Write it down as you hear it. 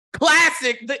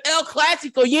classic, the El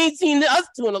Clasico. You ain't seen us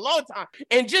two in a long time.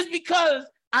 And just because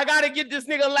I got to get this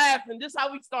nigga laughing, this is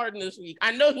how we starting this week.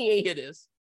 I know he ain't hear this.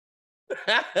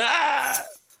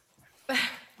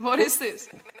 What is this?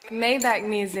 Maybach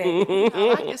music. I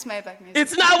like this Maybach music.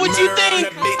 It's not what you think.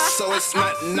 Beat, so it's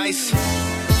not nice.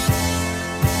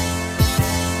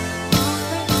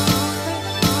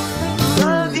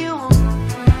 Love you.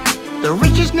 The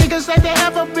richest niggas that they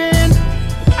ever been.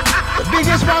 The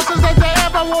biggest bosses that they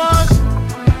ever was.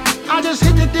 I just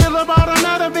hit the deal about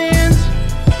another Benz.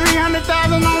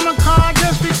 300,000 on the car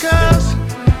just because.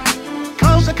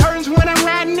 Close the curtains when I'm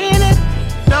riding in it.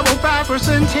 Double 5%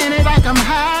 tinted like I'm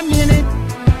hiding in it.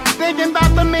 Thinking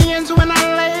about the millions when I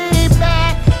lay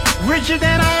back. Richer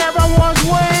than I ever was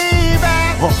way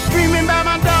back. Dreaming about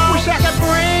my dog, wish I could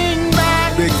bring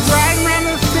back. Riding around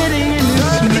the city in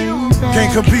this new bag.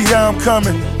 Can't compete how I'm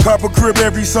coming. Cop a crib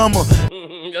every summer.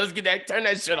 Let's get that, turn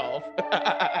that shit off. All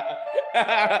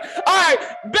right,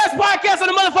 best podcast on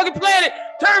the motherfucking planet.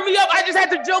 Turn me up. I just had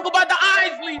to joke about the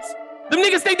eyes leaks. Them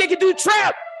niggas think they can do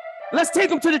trap. Let's take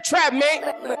them to the trap, man.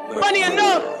 Funny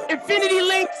enough, Infinity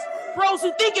Links, bros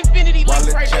who think Infinity Links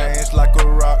Wallet right now. changed like a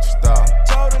rock star.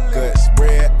 Totally. Good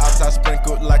spread outside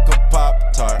sprinkled like a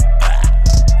Pop-Tart.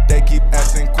 They keep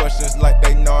asking questions like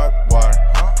they know it war.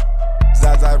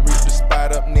 Zaza reach the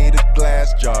spot up, need a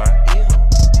glass jar.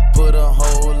 Put a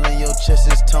hole in your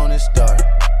chest, it's Tony Stark.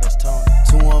 That's Tony.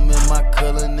 Two of 'em in my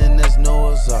color, and then there's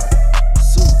Noah's Ark.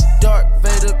 Suit dark,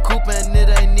 Vader coupe, and it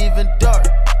ain't even dark.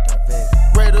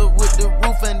 Raider with the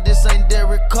roof, and this ain't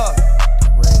Derek Carr.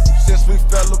 Since we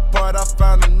fell apart, I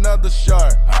found another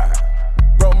shark.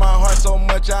 Broke my heart so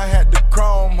much, I had to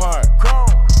chrome heart.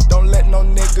 Don't let no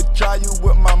nigga try you,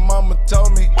 what my mama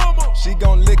told me. She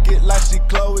gon' lick it like she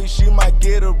Chloe, she might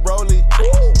get a rollie.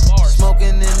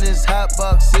 Smoking in this hot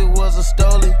box, it was a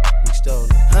stoley. We stole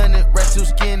it. 100 racks too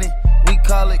skinny, we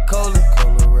call it Colin.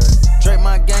 Drake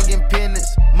my gang in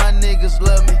pendants, my niggas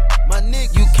love me. My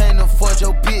nigga, you can't afford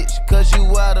your bitch, cause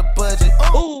you out of budget.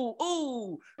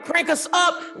 Ooh, crank us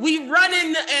up. We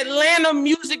running the Atlanta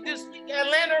music this week.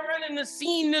 Atlanta running the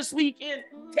scene this weekend.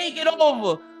 Take it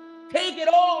over. Take it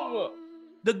over.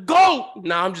 The GOAT.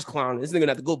 Nah, I'm just clowning. This nigga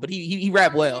not the GOAT, but he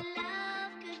rap well.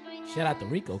 Shout out to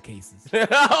Rico Cases. We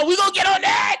gonna get on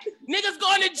that. Niggas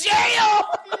going to jail.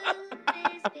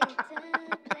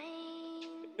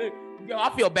 Yo, I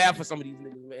feel bad for some of these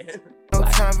niggas, man. No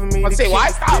time for me I to say, why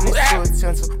stop with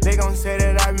that? They gon' say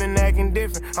that I've been acting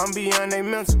different. I'm beyond they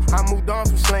mental. I moved on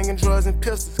from slinging drugs and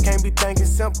pistols. Can't be thinking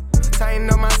simple. Tighten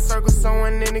up my circle,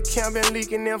 someone in the camp been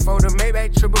leaking info. The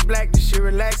Maybach triple black, this shit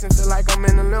relaxing, feel like I'm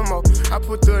in a limo. I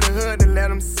put through the hood to let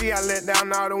them see, I let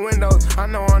down all the windows. I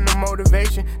know I'm the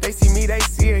motivation, they see me, they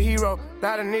see a hero.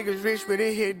 Lot of niggas rich, but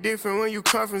it hit different when you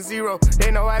come from zero.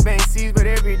 They know I bang C's, but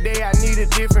every day I need a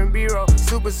different B-roll.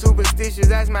 Super superstitious,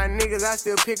 that's my niggas, I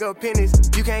still pick up pennies.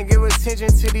 You can't give attention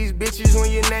to these bitches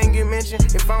when your name get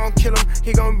mentioned. If I don't kill him,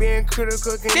 he gon' be in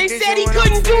critical condition. They said he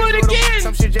couldn't do it again.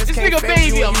 Some shit just this can't nigga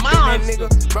baby a monster.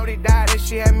 Brody died, that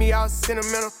shit had me all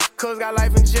sentimental. Cuz got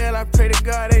life in jail, I pray to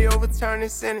God they overturn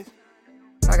his sentence.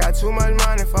 I got too much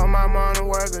money for my mom to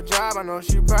work a job, I know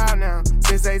she proud now.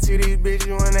 Since they see these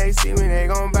bitches when they see me, they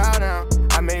gon' bow down.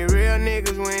 I made real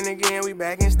niggas win again, we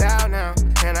back in style now.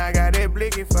 And I got that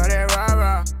blicky for that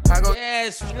rah-rah. I go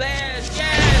yes, Flash,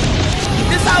 yes.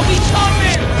 This how we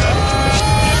coming.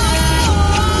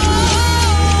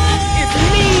 It's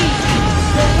me,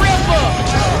 the Ripper.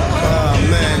 Oh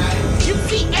man, you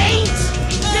see H?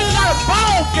 Nigga got a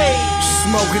ball fade.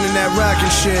 smoking in that rockin'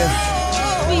 shit.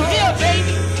 We here,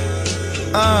 baby.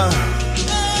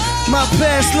 My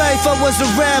past life, I was a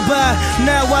rabbi.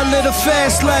 Now I live a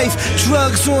fast life.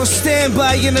 Drugs on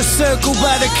standby in a circle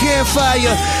by the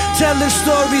campfire. Telling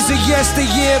stories of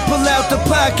yesteryear. Pull out the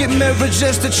pocket mirror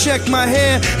just to check my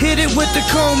hair. Hit it with the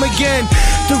comb again.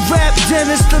 The rap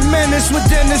dentist, the menace with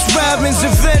Dennis Robbins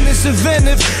and Venice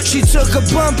inventive. She took a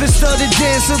bump and started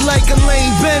dancing like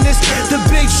Elaine Bennis. The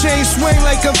big chain swing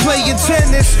like I'm playing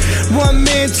tennis. One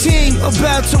man team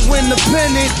about to win the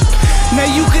pennant. Now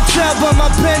you can tell by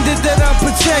my pendant that I'm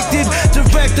protected.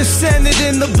 Director Senate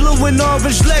in the blue and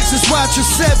orange Lexus, watch a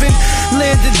 7.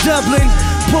 Landed Dublin,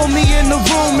 pull me in the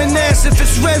room and asked if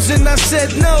it's resin. I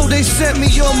said no, they sent me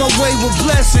on my way with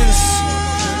blessings.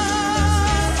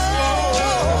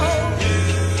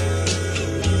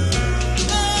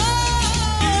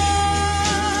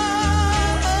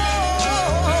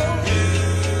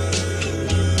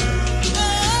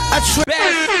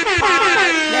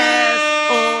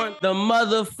 The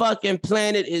motherfucking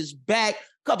planet is back.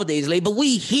 Couple days late, but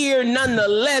we here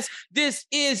nonetheless. This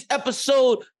is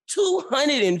episode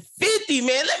 250,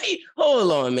 man. Let me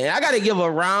hold on, man. I gotta give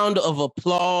a round of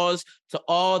applause to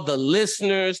all the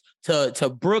listeners,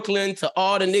 to Brooklyn, to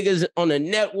all the niggas on the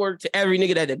network, to every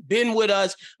nigga that have been with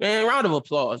us. Man, round of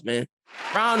applause, man.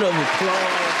 Round of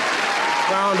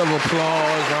applause. Round of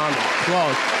applause. Round of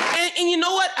applause. And you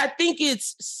know what? I think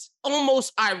it's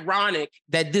almost ironic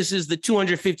that this is the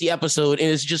 250 episode and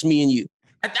it's just me and you.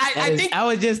 I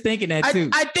was just thinking that too.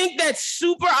 I think that's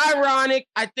super ironic.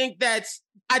 I think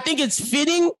it's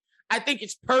fitting. I think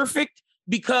it's perfect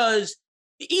because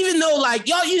even though like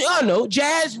y'all know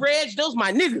Jazz, Reg, those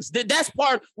my niggas. That's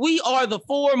part. We are the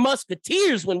 4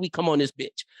 musketeers when we come on this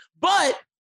bitch. But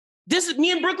this is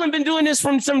me and Brooklyn been doing this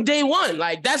from some day one.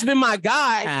 Like that's been my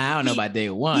guy. I don't know about day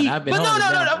one. I've been. But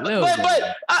no.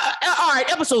 But all right,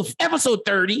 episode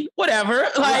 30, whatever.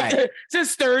 Like right.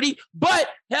 Since 30, but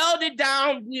held it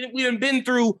down. We done been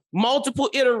through multiple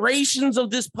iterations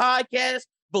of this podcast.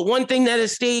 But one thing that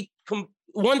has stayed.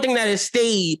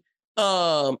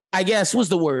 I guess what's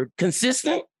the word?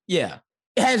 Consistent. Yeah,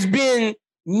 has been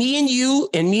me and you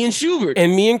and me and Schubert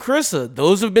and me and Krissa.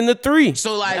 Those have been the 3.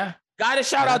 So like. Yeah. Gotta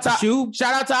shout out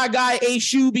to our guy A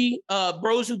Shuby,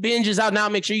 Bros Who Binge is out now.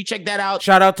 Make sure you check that out.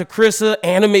 Shout out to Krissa.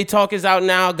 Anime Talk is out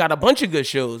now. Got a bunch of good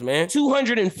shows, man.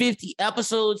 250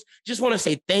 episodes. Just want to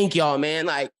say thank y'all, man.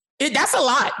 Like that's a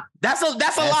lot. That's a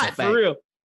lot for real.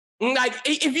 Like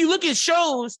if you look at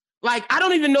shows, like I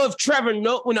don't even know if Trevor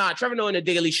Noah in the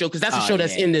Daily Show because that's a show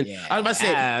that's ending. Yeah. I was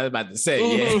about to say,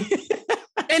 and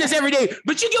it's every day.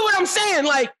 But you get what I'm saying?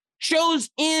 Like shows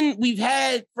we've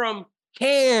had from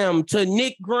Cam to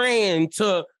Nick Grand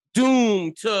to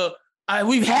Doom to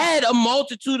we've had a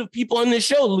multitude of people on this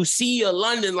show. Lucia,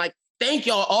 London, like thank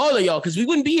y'all, all of y'all, because we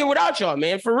wouldn't be here without y'all,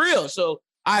 man, for real. So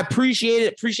I appreciate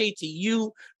it. Appreciate to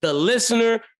you, the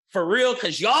listener, for real,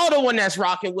 because y'all the one that's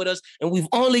rocking with us, and we've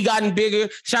only gotten bigger.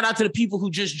 Shout out to the people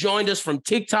who just joined us from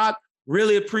TikTok.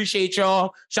 Really appreciate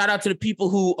y'all. Shout out to the people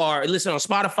who are listening on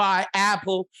Spotify,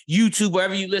 Apple, YouTube,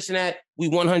 wherever you listen at. We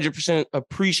 100%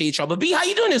 appreciate y'all. But B, how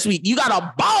you doing this week? You got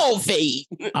a ball fade.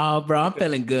 Oh, bro, I'm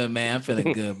feeling good, man. I'm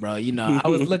feeling good, bro. You know, I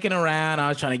was looking around. I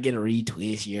was trying to get a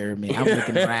retwist here, man. I'm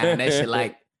looking around. That shit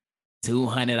like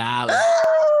 $200.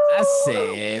 I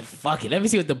said, fuck it. Let me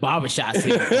see what the barbershop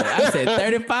said. I said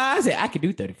 35. I said, I could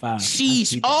do 35.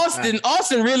 Sheesh.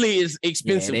 Austin really is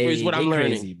expensive, is what I'm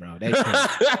learning. Crazy, bro. That's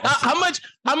crazy.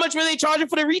 How much were they charging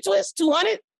for the retwist?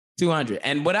 200? 200.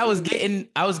 And what I was getting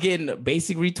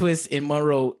basic retwist in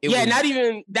Monroe. Not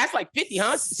even, that's like 50,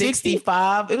 huh?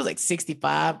 65. It was like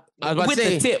 65. With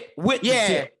the tip. The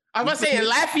tip. I was about to say, in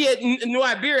Lafayette, New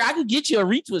Iberia, I could get you a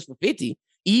retwist for 50.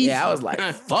 Easy. Yeah, I was like,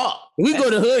 fuck. We go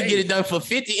to hood, get it done for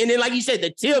 50. And then, like you said,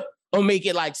 the tip will make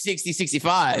it like 60,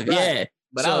 65. Right. Yeah.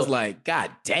 But I was like,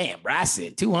 God damn, bro. I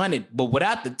said 200. But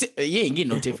without the tip, you ain't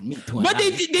getting no tip from me. But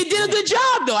they did a good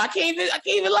job, though. I can't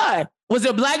even lie. Was it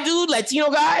a black dude,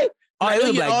 Latino guy? Oh, it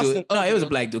was a black dude. No, it was a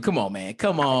black dude. Come on, man.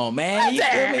 Look, man.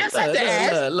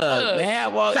 I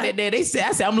walked in there.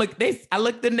 I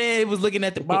looked in there. It was looking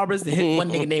at the barbers. One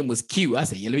nigga name was Q. I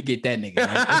said, yeah, let me get that nigga.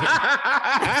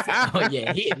 Said, oh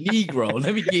yeah, he a Negro.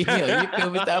 Let me get him. You feel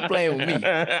me? Stop playing with me.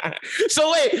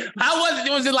 So wait, how was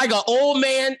it? Was it like an old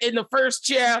man in the first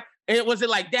chair? And was it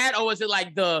like that, or was it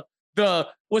like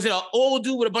was it an old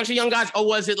dude with a bunch of young guys, or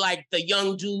was it like the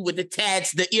young dude with the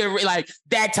tats, the ear, like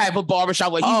that type of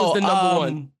barbershop where he was the number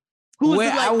one? Who was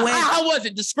how was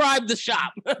it? Describe the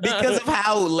shop. Because of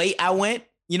how late I went,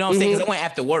 you know what I'm saying? Because I went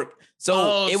after work.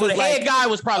 So it was the head guy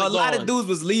was probably a lot of dudes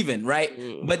was leaving, right?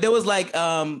 But there was like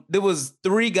there was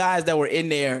 3 guys that were in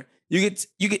there. You get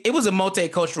it was a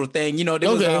multicultural thing, you know. There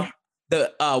was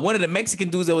one of the Mexican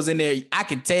dudes that was in there, I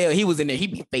could tell he was in there. He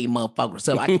be fake motherfucker.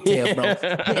 So I could tell, bro. He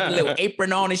had a little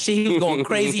apron on and shit. He was going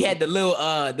crazy. He had the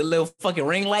little fucking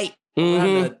ring light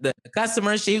around the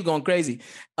customer and shit. He was going crazy.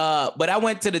 But I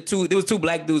went to there was 2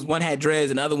 black dudes. One had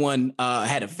dreads and the other one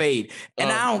had a fade.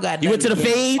 And I don't got nothing. You went to the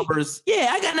fade? Barbers. Yeah,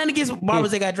 I got nothing against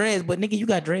barbers that got dreads, but nigga, you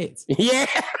got dreads. Yeah.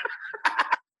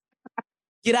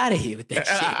 Get out of here with that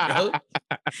shit, bro.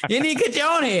 You need to cut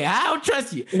your own hair. I don't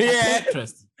trust you. Yeah. I can't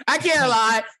trust you. I can't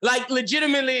lie. Like,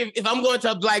 legitimately, if I'm going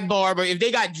to a black barber, if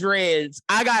they got dreads,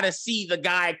 I got to see the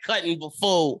guy cutting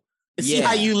before. See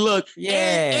how you look.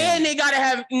 Yeah. And they got to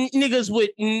have niggas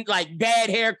with, like, bad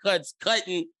haircuts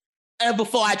cutting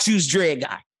before I choose dread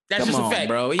guy. That's just a fact,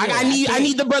 bro. Yeah, I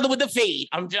need the brother with the fade.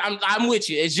 I'm with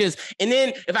you. It's just, and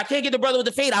then if I can't get the brother with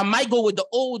the fade, I might go with the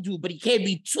old dude, but he can't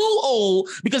be too old,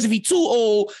 because if he's too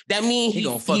old, that means he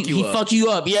fuck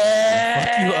you up.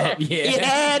 Yeah.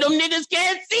 Yeah, them niggas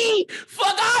can't see.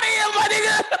 Fuck out of here, my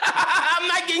nigga. I'm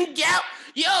not getting gapped.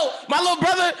 Yo, My little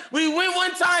brother, we went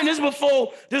one time. This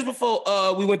before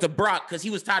we went to Brock because he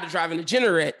was tired of driving the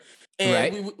Generette.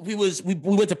 And we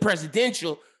went to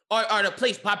Presidential or the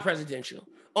place by Presidential.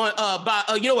 You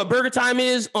know what Burger Time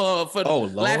is for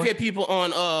Lafayette people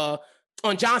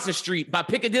on Johnson Street by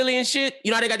Piccadilly and shit.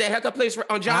 You know how they got that haircut place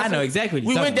on Johnson? I know exactly.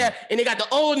 We went there and they got the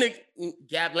old nigga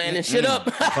Gapland and shit up.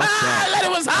 Let it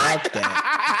was hot.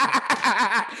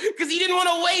 Because he didn't want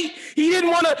to wait. He didn't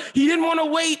want to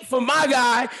wait for my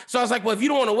guy. So I was like, well, if you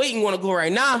don't want to wait and you want to go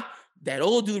right now, that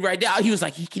old dude right there, he was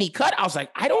like, can he cut? I was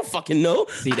like, I don't fucking know.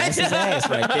 See, that's his ass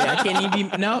right there. I can't even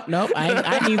be, no. I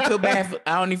don't even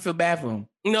feel bad for him.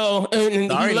 No,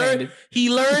 and he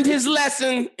learned his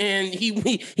lesson, and he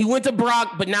went to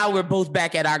Brock, but now we're both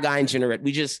back at our guy in Generette.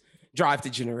 We just drive to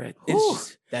Generette.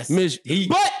 But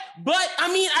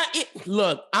I mean,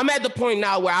 look, I'm at the point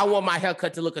now where I want my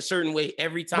haircut to look a certain way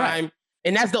every time. Right.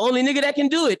 And that's the only nigga that can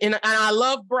do it. And I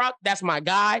love Brock. That's my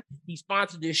guy. He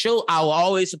sponsored this show. I will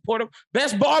always support him.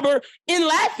 Best barber in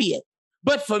Lafayette.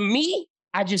 But for me,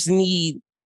 I just need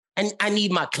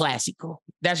my classical.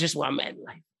 That's just where I'm at in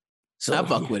life. So I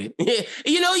fuck with it.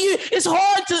 It's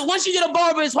hard to, once you get a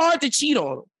barber, it's hard to cheat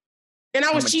on him. And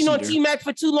I was cheating on T-Mac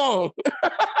for too long.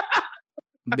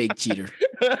 Big cheater.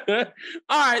 All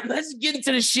right, let's get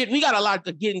into the shit. We got a lot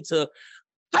to get into.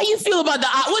 How you feel about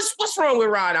what's wrong with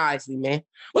Ron Isley, man?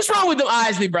 What's wrong with the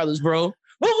Isley brothers, bro?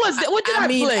 What was that? What did I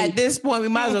mean, play? At this point, we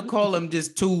might as well call them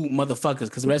just two motherfuckers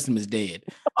because the rest of them is dead.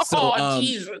 So,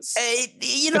 Jesus.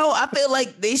 I feel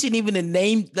like they shouldn't even have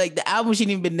named, like the album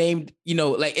shouldn't even been named,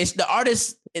 like it's the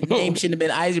artist name shouldn't have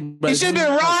been Isley brothers. It should have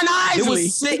been Ron Isley. It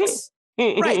was 6.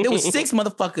 Right, there was 6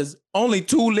 motherfuckers, only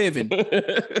 2 living.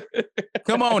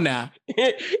 Come on now.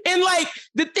 And like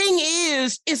the thing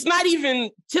is, it's not even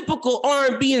typical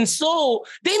R&B and soul.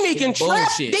 They making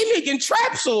trap. They making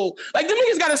trap soul. Like the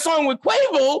niggas got a song with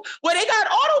Quavo where they got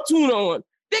auto-tune on.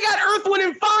 They got Earth, Wind,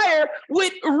 and Fire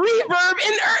with reverb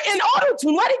and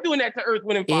auto-tune. Why they doing that to Earth,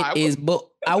 Wind, and Fire? It is, but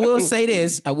I will say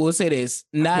this.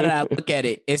 Now that I look at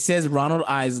it, it says Ronald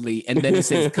Isley, and then it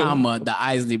says, comma, the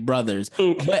Isley brothers.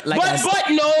 But no.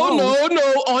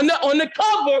 On the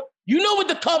cover, you know what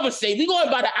the cover say. We going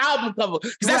by the album cover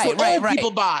because that's what old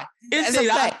people buy. It's a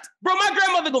fact. Bro, my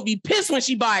grandmother gonna be pissed when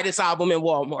she buy this album in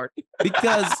Walmart.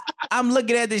 Because I'm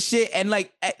looking at this shit and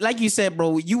like you said,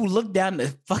 bro, you look down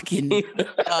the fucking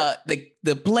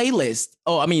the playlist.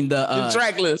 Oh, I mean the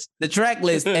track list. The track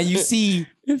list, and you see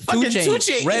 2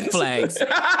 Chainz, red flags. You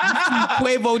see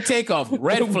Quavo Takeoff,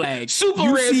 red flag.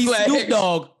 Super red flag. Snoop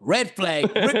Dogg, red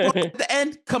flag. Rick Ross at the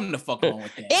end, come the fuck on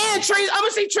with that. And Trey, I'm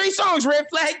gonna say Trey Songz, red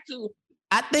flag too.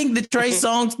 I think the Trey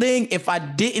Songz thing, if I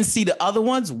didn't see the other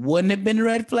ones, wouldn't have been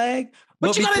red flag.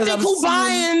 But you gotta think who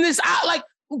buying this out. Like,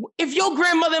 if your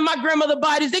grandmother and my grandmother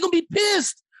buy this, they're gonna be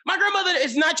pissed. My grandmother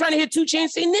is not trying to hear 2 Chainz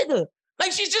say nigga.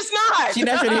 Like, she's just not. She's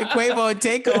not trying to hear Quavo and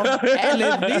Takeoff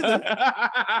ad-lib neither.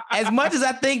 As much as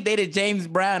I think they the James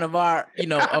Brown of our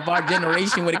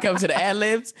generation when it comes to the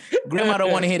ad-libs, grandma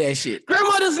don't want to hear that shit.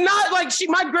 Grandmother's not like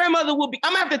my grandmother will be.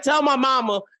 I'm gonna have to tell my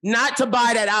mama not to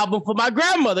buy that album for my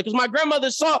grandmother because my grandmother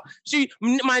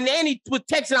my nanny was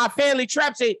texting our family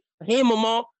trap say, hey,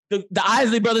 mama, the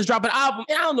Isley brothers drop an album.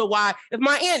 And I don't know why. If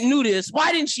my aunt knew this,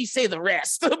 why didn't she say the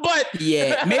rest? But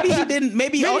yeah, maybe he didn't.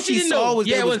 Maybe all she saw was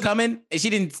it was coming, and she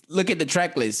didn't look at the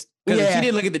track list. Because if she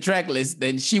didn't look at the track list,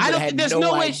 then she would have had no idea. There's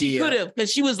no way she could have,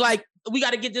 because she was like, we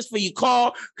got to get this for you,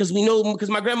 call, because we know, because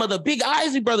my grandmother, big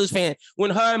Isley Brothers fan.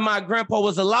 When her and my grandpa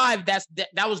was alive, that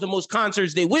was the most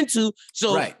concerts they went to.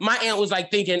 So my aunt was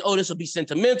like thinking, oh, this will be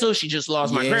sentimental. She just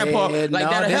lost my grandpa. Like,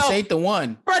 that'll help. This ain't the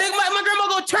one. Bro, my grandma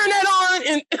gonna turn that on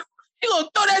and she gonna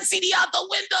throw that CD out the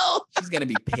window. She's gonna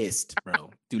be pissed, bro.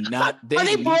 Do not. Are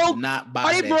they broke? Not buy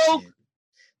Are they broke? Shit.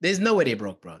 There's no way they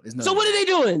broke, bro. So what are they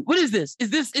doing? What is this?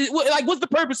 What's the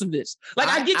purpose of this? Like,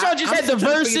 I get y'all just had the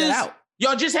verses.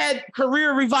 Y'all just had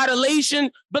career revitalization,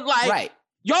 but like,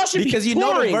 y'all should because be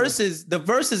touring. The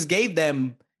verses gave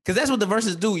them, because that's what the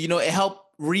verses do. You know, it helped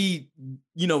regenerate.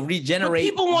 But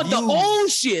people want the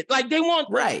old shit. Like, they want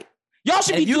Y'all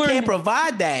should be. You can't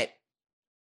provide that.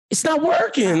 It's not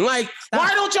working. Like, why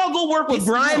don't y'all go work with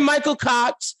Brian Michael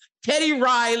Cox, Teddy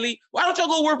Riley? Why don't y'all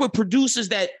go work with producers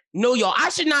that know y'all? I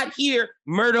should not hear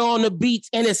Murder on the Beats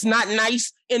and It's Not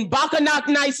Nice in Baka Knock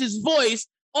Nice's voice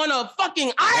on a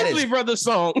fucking Isley Brothers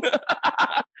song.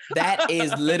 That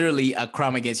is literally a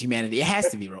crime against humanity. It has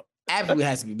to be, bro. Absolutely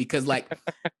has to be, because like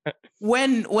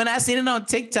when I seen it on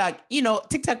TikTok,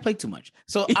 TikTok played too much.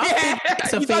 So I think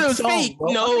it's a fake song. Fake.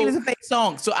 Bro. No, I think it's a fake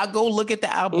song. So I go look at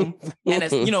the album, and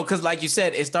it's because like you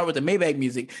said, it started with the Maybach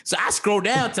music. So I scroll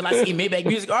down till I see Maybach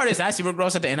music artist. I see Rick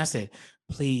Ross at the end. I said,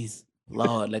 please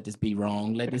Lord, let this be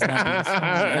wrong. Let this not be this wrong.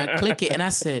 And I click it and I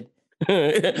said, Ron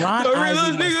the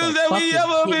realest niggas that we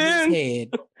ever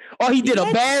been. Oh, he did a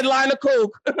bad line of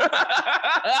coke.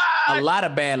 A lot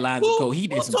of bad lines of coke. He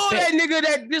did some told that nigga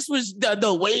that this was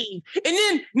the wave? And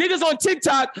then niggas on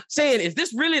TikTok saying, is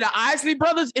this really the Isley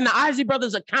Brothers? And the Isley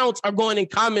Brothers accounts are going in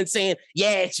comments saying,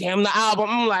 yeah, Jam the album.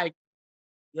 I'm like,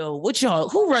 yo, what y'all?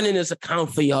 Who running this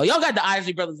account for y'all? Y'all got the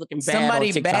Isley Brothers looking bad.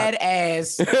 Somebody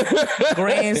badass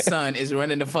grandson is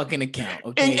running the fucking account,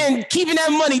 okay? And keeping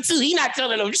that money too. He not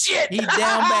telling them shit. He down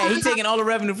bad. He taking all the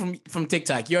revenue from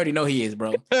TikTok. You already know he is,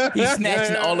 bro. He's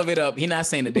snatching all of it up. He not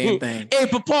saying a damn thing. Hey,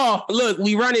 Papa, look,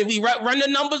 we run the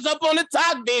numbers up on the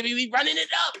top, baby. We running it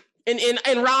up.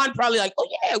 And Ron probably like, oh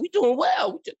yeah, we doing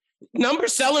well.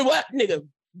 Numbers selling what, nigga?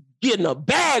 Getting a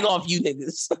bag off you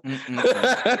niggas.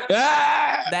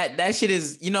 that shit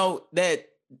is, that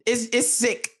it's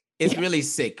sick. It's really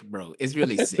sick, bro. It's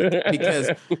really sick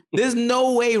because there's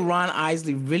no way Ron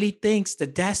Isley really thinks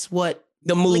that that's what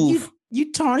the move. Like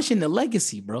you tarnishing the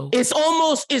legacy, bro.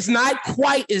 It's not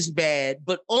quite as bad,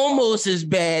 but almost as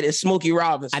bad as Smokey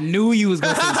Robinson. I knew you was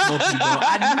gonna say Smokey, bro.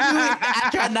 I knew it. I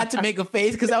tried not to make a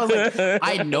face because I was like,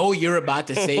 I know you're about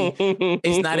to say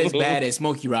it's not as bad as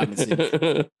Smokey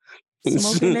Robinson.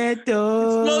 Smoking that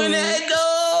dope. Smoking that dope.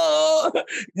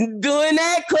 Doing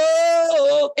that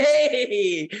coke.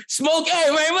 Hey. Smoke. Hey,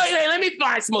 wait. Let me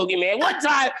find Smokey, man. One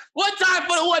time for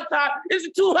the one time. It's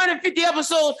a 250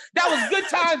 episodes. That was good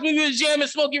times when we was jamming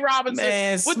Smokey Robinson.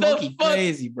 Man, Smokey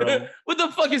crazy, bro. What the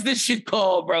fuck is this shit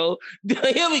called, bro?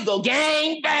 Here we go.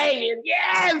 Gang banging.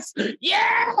 Yes.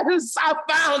 I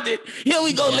found it. Here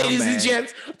we go, ladies and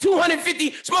gents.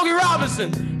 250 Smokey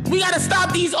Robinson. We gotta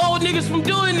stop these old niggas from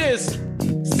doing this.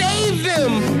 Save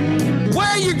them. Where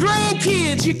are your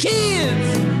grandkids, your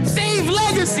kids? Save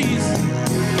legacies.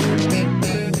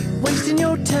 Wasting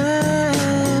your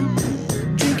time,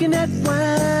 drinking that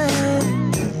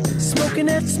wine, smoking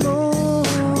that smoke,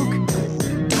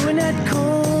 doing that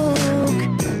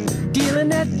coke, dealing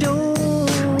that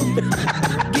dope,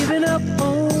 giving up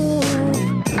hope,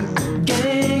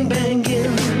 gang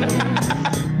banging.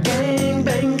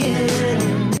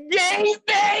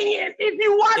 If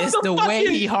you watch it's the way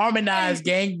he harmonized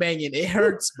gang banging, it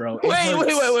hurts, bro. Wait.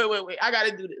 I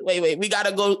gotta do this. Wait. We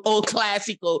gotta go old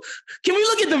classical. Can we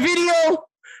look at the video?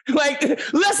 Like,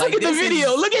 let's look at the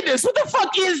video. Look at this. What the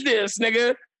fuck is this,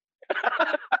 nigga?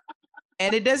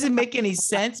 And it doesn't make any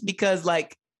sense because,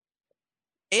 like,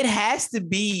 it has to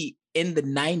be in the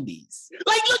 90s.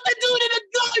 Like, look, the dude in the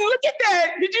gun. Look at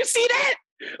that. Did you see that?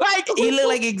 Like, he looked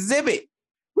like Exhibit.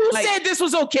 Who said this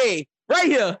was okay? Right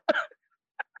here.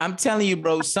 I'm telling you,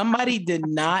 bro, somebody did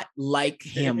not like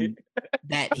him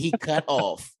that he cut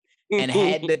off and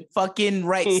had the fucking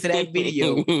rights to that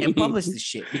video and published the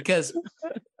shit because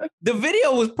the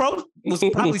video was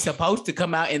probably supposed to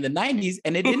come out in the 90s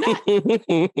and it did not.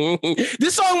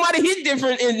 This song might have hit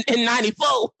different in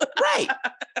 94. Right.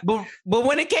 But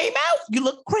when it came out, you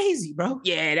look crazy, bro.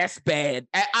 Yeah, that's bad.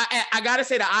 I gotta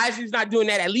say the Isley's not doing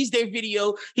that. At least their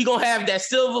video, he gonna have that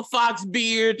silver fox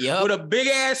beard with a big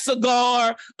ass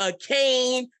cigar, a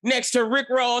cane next to Rick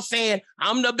Ross saying,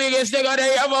 "I'm the biggest nigga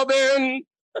they ever been."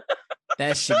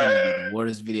 That shit gonna be the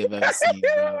worst video I've ever seen,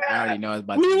 bro. I already know it's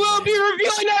about we will be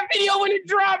reviewing that video when it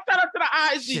drops. Shout out to the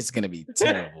Isley. Shit's gonna be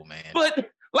terrible, man.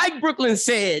 But like Brooklyn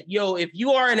said, yo, if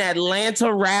you are an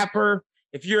Atlanta rapper,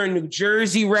 if you're a New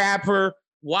Jersey rapper,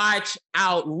 watch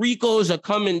out. Ricos are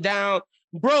coming down.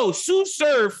 Bro, Sue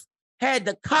Surf had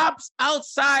the cops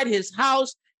outside his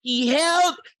house. He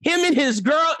held him and his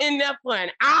girl in there for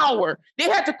an hour. They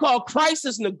had to call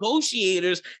crisis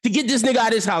negotiators to get this nigga out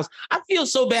of his house. I feel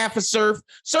so bad for Surf.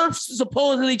 Surf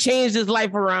supposedly changed his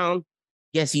life around.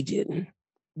 Yes, he didn't.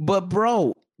 But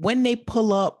bro, when they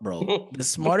pull up, bro, the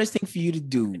smartest thing for you to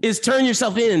do is turn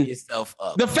yourself in. Yourself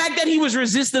up. The fact that he was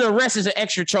resisting arrest is an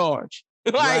extra charge.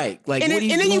 Right. Like, and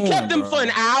then you kept him for an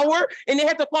hour and they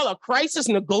had to call a crisis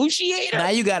negotiator. Now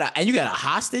you got a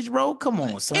hostage, bro. Come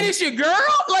on, son. And it's your girl?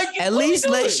 Like, at least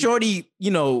let Shorty,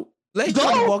 let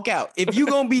Shorty walk out. If you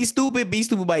gonna be stupid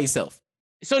by yourself.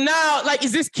 So now, like,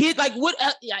 is this kid like what?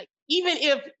 Like, even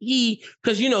if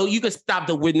because you could stop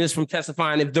the witness from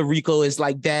testifying if the RICO is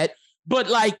like that. But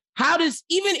like,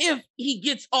 even if he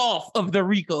gets off of the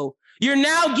RICO, you're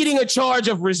now getting a charge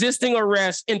of resisting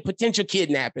arrest and potential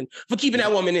kidnapping for keeping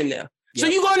that woman in there. Yep. So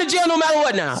you going to jail no matter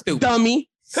what now, Stupid. Dummy.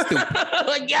 Stupid.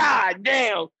 Like, God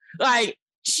damn. Like,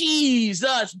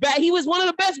 Jesus. He was one of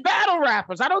the best battle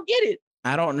rappers. I don't get it.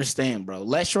 I don't understand, bro.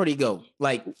 Let Shorty go.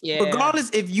 Like, regardless,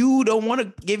 if you don't want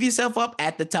to give yourself up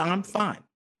at the time, fine.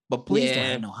 But please don't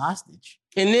have no hostage.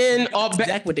 And then that's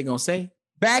exactly what they're gonna say.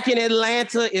 back in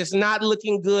Atlanta, it's not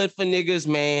looking good for niggas,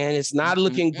 man. It's not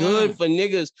looking good for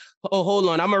niggas. Oh, hold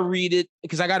on. I'm going to read it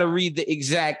because I got to read the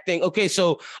exact thing. Okay,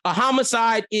 so a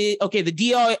homicide is, okay, the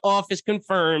DA office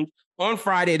confirmed on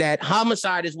Friday that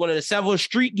homicide is one of the several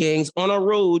street gangs on a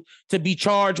road to be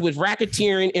charged with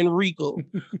racketeering and RICO.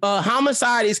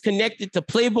 Homicide is connected to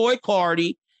Playboy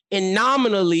Cardi and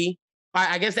nominally,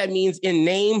 I guess that means in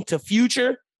name to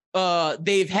Future.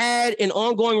 They've had an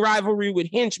ongoing rivalry with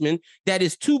henchmen that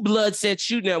is two blood sets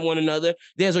shooting at one another.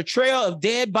 There's a trail of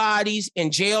dead bodies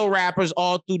and jail rappers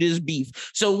all through this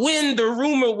beef. So when the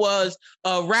rumor was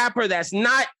a rapper that's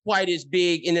not quite as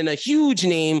big and then a huge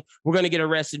name, we're going to get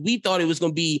arrested, we thought it was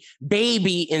going to be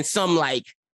Baby and some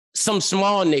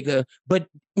small nigga. But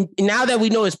now that we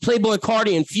know it's Playboy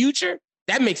Cardi and Future,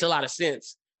 that makes a lot of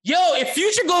sense. Yo, if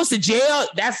Future goes to jail,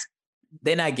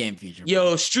 they're not getting Future.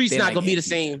 Yo, street's not gonna be the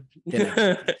same.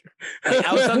 I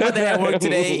was talking about that at work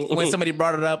today when somebody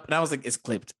brought it up, and I was like, "It's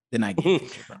clipped." They're not getting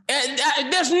Future, bro.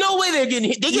 And there's no way they're getting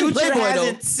hit. They getting Future Playboy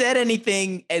hasn't though. said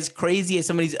anything as crazy as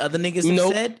some of these other niggas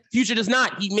have said. Future does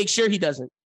not. He makes sure he doesn't.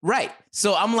 Right.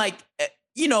 So I'm like,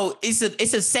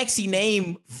 it's a sexy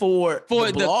name for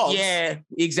the blogs. Yeah,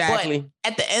 exactly.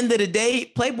 But at the end of the day,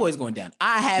 Playboy's going down.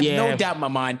 I have no doubt in my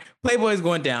mind. Playboy's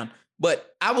going down.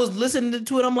 But I was listening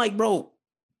to it. I'm like, bro,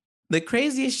 the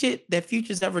craziest shit that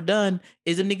Future's ever done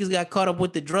is them niggas got caught up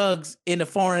with the drugs in a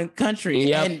foreign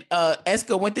country, and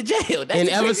Esco went to jail. That's and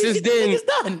ever since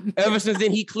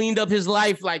then, he cleaned up his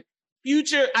life. Like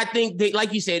Future, I think they,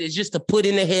 like you said, is just to put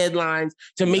in the headlines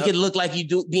to make it look like he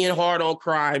being hard on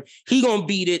crime. He gonna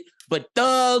beat it. But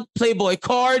Thug, Playboy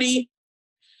Cardi,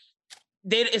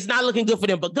 it's not looking good for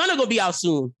them. But Gunna gonna be out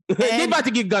soon. They about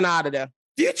to get Gunna out of there.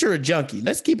 Future a junkie.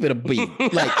 Let's keep it a beat.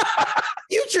 Like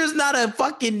Future's not a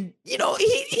fucking, he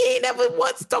ain't never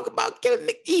once talk about killing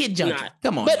niggas. He a junkie.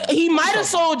 Come on. But he might have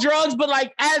sold drugs, but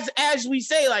like as we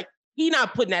say, like he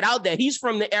not putting that out there. He's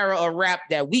from the era of rap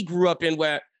that we grew up in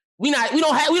where we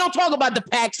don't talk about the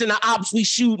packs and the ops we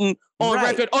shooting on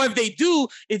record. Or if they do,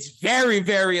 it's very,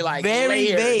 very very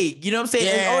vague. You know what I'm saying?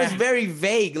 Yeah. It's very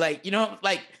vague. Like,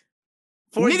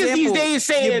 for niggas example, these days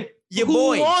saying your who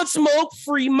boy wants smoke,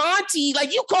 free Monty.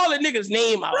 Like you call a nigga's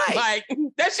name out. Right. Like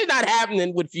that shit not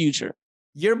happening with Future.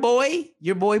 Your boy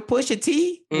Pusha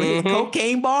T with his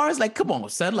cocaine bars. Like, come on,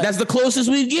 son. Like, that's the closest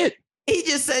we get. He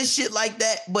just says shit like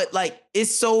that, but like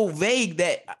it's so vague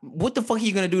that what the fuck are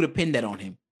you gonna do to pin that on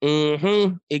him?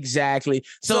 Exactly.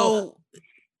 So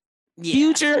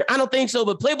Future, I don't think so,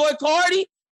 but Playboy Cardi.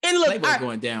 And look, Playboy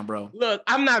going down, bro. Look,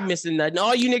 I'm not missing nothing.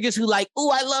 All you niggas who like, oh,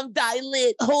 I love Die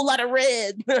Lit, a whole lot of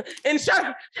red. And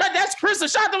that's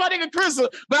Crissa. Shout out to my nigga Crissa.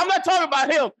 But I'm not talking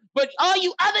about him. But all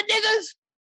you other niggas,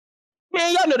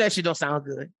 man, y'all know that shit don't sound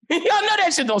good. Y'all know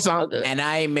that shit don't sound good. And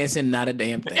I ain't missing not a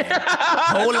damn thing.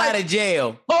 Whole lot of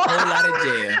jail. Whole lot of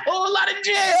jail. Whole lot of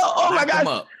jail. Oh my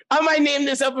God. I might name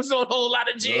this episode Whole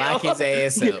Lot of Jail. Lock his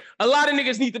ass up. A lot of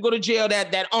niggas need to go to jail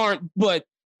that aren't, but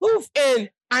oof. And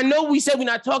I know we said we're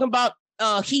not talking about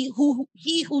he who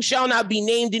shall not be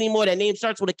named anymore. That name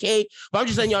starts with a K. But I'm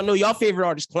just letting y'all know your favorite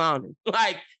artist clowning.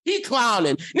 Like he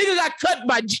clowning. Nigga got cut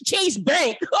by Chase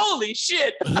Bank. Holy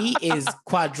shit. He is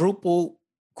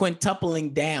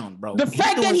quintupling down, bro. The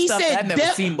fact that he said I've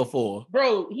never seen before.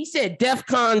 Bro, he said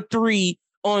DEFCON 3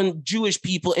 on Jewish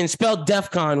people and spelled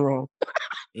DEFCON wrong.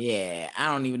 Yeah,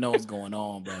 I don't even know what's going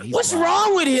on, bro. What's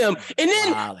wrong with him? And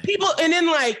then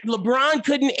like LeBron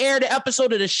couldn't air the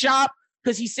episode of The Shop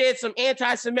because he said some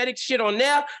anti-Semitic shit on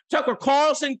there. Tucker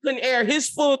Carlson couldn't air his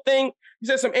full thing. He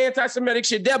said some anti-Semitic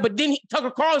shit there. But then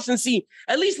Tucker Carlson,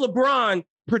 at least LeBron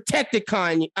protected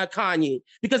Kanye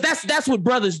because that's what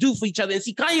brothers do for each other. And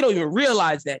see, Kanye don't even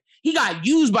realize that. He got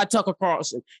used by Tucker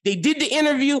Carlson. They did the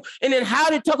interview, and then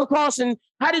how did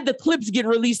the clips get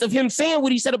released of him saying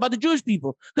what he said about the Jewish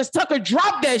people? Because Tucker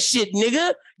dropped that shit,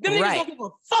 nigga. Them niggas don't give a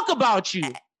fuck about you.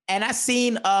 And I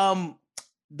seen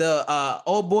the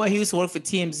old boy, he used to work for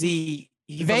TMZ.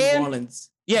 He from New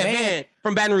Orleans. Yeah, Van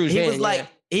from Baton Rouge.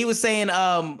 He was saying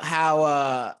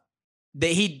how that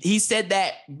he said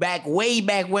that way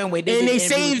back when they and they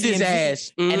saved his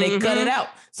ass and they cut it out.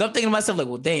 So I'm thinking to myself like,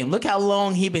 well, damn, look how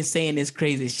long he been saying this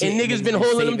crazy shit. And niggas been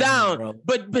holding him down.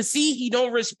 But see, he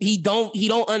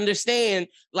don't understand.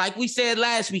 Like we said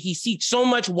last week, he seeks so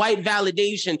much white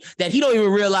validation that he don't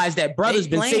even realize that brothers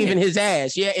been saving his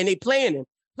ass. Yeah, and they playing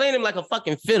him like a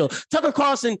fucking fiddle. Tucker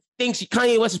Carlson thinks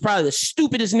Kanye West is probably the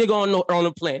stupidest nigga on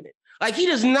the planet. Like, he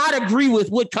does not agree with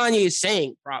what Kanye is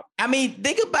saying, probably. I mean,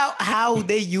 think about how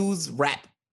they use rap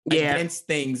against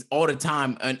things all the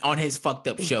time on his fucked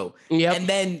up show. And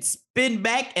then spin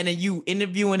back and then you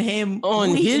interviewing him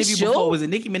on his show. Before? Was it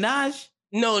Nicki Minaj?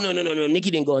 No.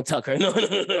 Nicki didn't go and tuck her. No.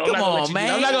 Come on,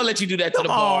 man. I'm not gonna let you do that to the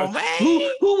bar.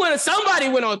 Man. Who went? Somebody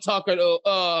went on Tucker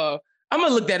though. I'm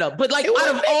gonna look that up. But like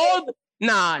out of all,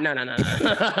 nah.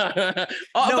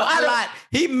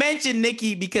 He mentioned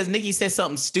Nicki because Nicki said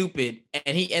something stupid,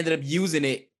 and he ended up using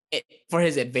it for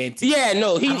his advantage. Yeah,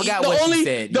 no. I forgot what he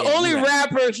said. The only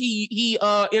rapper he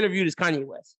interviewed is Kanye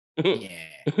West. Yeah.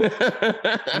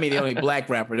 I mean, the only black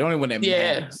rapper, the only one that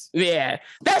matters. Yeah.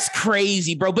 That's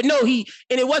crazy, bro. But no, and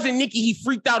it wasn't Nicki. He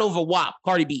freaked out over WAP,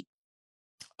 Cardi B.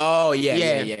 Oh,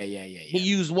 yeah. He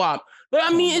used WAP. But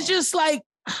I mean, it's just like,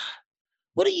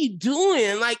 what are you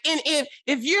doing? Like, and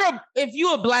if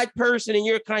you're a black person and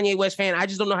you're a Kanye West fan, I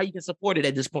just don't know how you can support it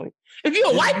at this point. If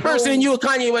you're a white person and you're a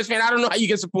Kanye West fan, I don't know how you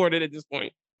can support it at this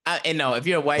point. And no, if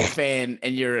you're a white fan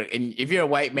and if you're a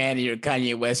white man and you're a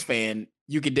Kanye West fan,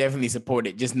 you could definitely support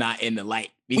it, just not in the light.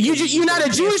 You're not a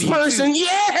Jewish person.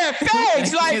 Yeah,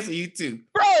 facts. Like, you too.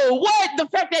 Bro, what? The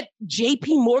fact that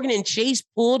JP Morgan and Chase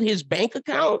pulled his bank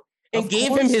account and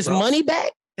gave him his money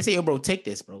back? I say, yo, bro, take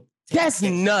this, bro. That's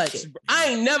nuts.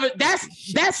 I ain't never.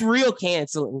 That's real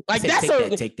canceling. Like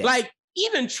take that. Like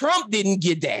even Trump didn't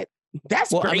get that.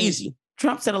 That's crazy. I mean,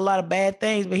 Trump said a lot of bad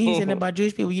things, but he said about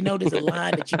Jewish people. You know, there's a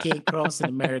line that you can't cross in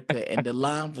America, and the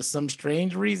line, for some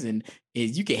strange reason,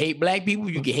 is you can hate black people,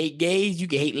 you can hate gays, you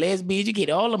can hate lesbians, you can hate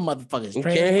all the motherfuckers. You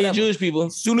can't hate Jewish people.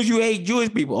 As soon as you hate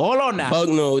Jewish people, hold on now. Fuck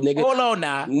no, nigga. Hold on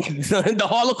now. The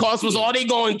Holocaust was all they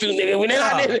going through, nigga. When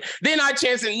they're not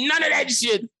chancing none of that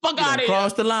shit. Fuck out of here.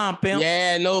 Cross the line, pimp.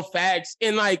 Yeah, no facts.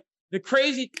 And like the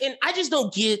crazy, and I just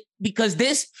don't get, because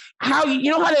this, how you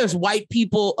know how there's white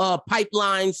people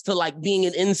pipelines to like being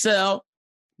an incel?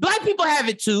 Black people have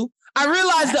it too. I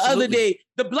realized the other day,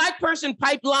 the black person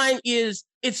pipeline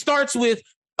it starts with,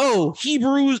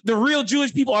 Hebrews, the real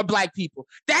Jewish people are black people.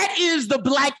 That is the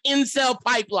black incel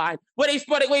pipeline, where they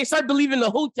start believing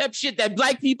the Hotep shit that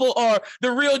black people are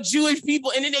the real Jewish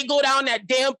people, and then they go down that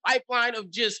damn pipeline of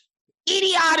just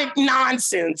idiotic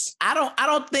nonsense. I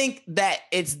don't think that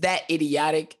it's that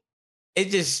idiotic. I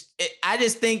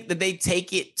just think that they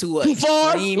take it to a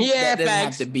extreme that doesn't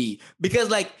have to be.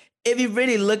 Because like, if you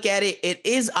really look at it, it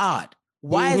is odd.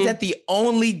 Why is that the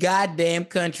only goddamn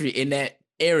country in that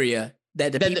area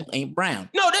that the people ain't brown?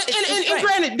 No, and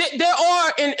granted, there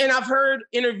are, and I've heard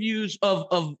interviews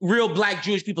of real black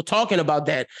Jewish people talking about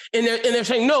that, and they're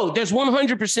saying, no, there's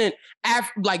 100%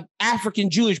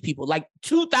 African Jewish people, like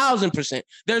 2,000%.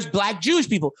 There's black Jewish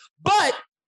people, but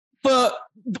the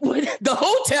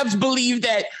Hoteps believe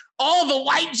that all the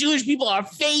white Jewish people are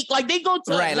fake. Like they go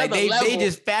to right, like they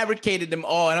just fabricated them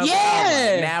all.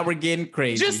 And now we're getting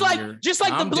crazy. Just like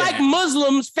the black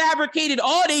Muslims fabricated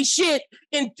all they shit,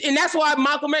 and that's why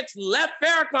Malcolm X left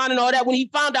Farrakhan and all that when he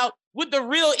found out what the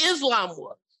real Islam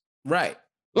was. Right.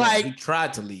 Like he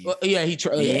tried to leave. He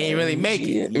tried. He ain't really make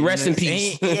it. Rest in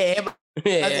peace.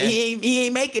 He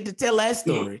ain't make it to tell that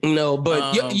story. No,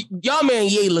 but y'all man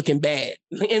Ye looking bad,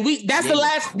 and that's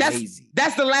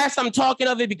the last I'm talking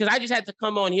of it, because I just had to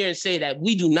come on here and say that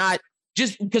we do not,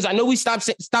 just because I know we stopped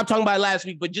talking about it last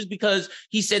week, but just because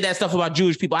he said that stuff about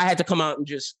Jewish people, I had to come out and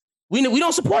just we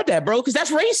don't support that, bro, because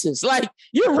that's racist. Like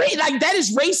that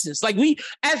is racist. Like we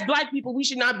as black people, we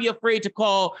should not be afraid to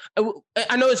call.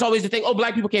 I know it's always the thing. Oh,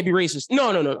 black people can't be racist.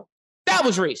 No. That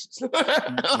was racist.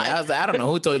 I was like, I don't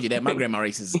know who told you that. My grandma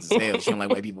racist as hell. She don't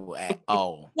like white people at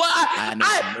all. Well,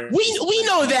 we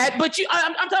know that, but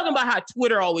I'm talking about how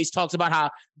Twitter always talks about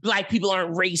how black people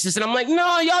aren't racist, and I'm like,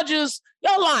 no,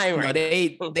 y'all lying,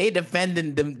 right? No, they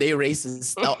defending them they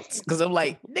racist thoughts, because I'm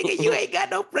like, nigga, you ain't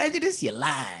got no prejudice. You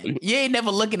lying. You ain't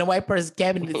never look in a white person's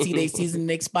cabinet to see they season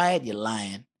expired. You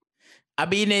lying. I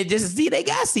be in there just to see they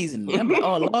got seasoning. I'm like,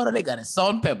 oh Lord, they got a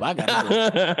salt and pepper. I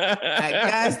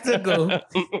got to go.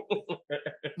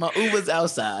 My Uber's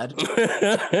outside.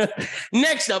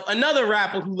 Next up, another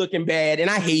rapper who looking bad, and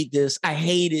I hate this. I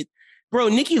hate it. Bro,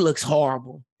 Nicki looks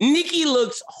horrible.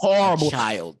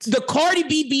 Child. The Cardi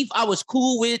B beef I was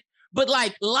cool with, but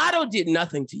like Lotto did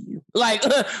nothing to you. Like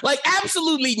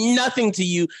absolutely nothing to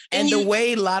you. And the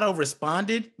way Lotto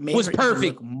responded was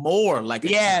perfect. Look more like a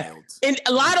child. And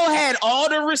Lotto had all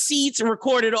the receipts and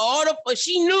recorded all the.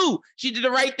 She knew she did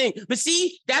the right thing. But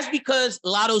see, that's because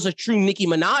Lotto's a true Nicki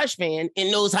Minaj fan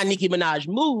and knows how Nicki Minaj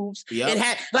moves. Yep. And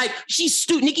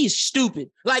Nicki is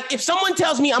stupid. Like if someone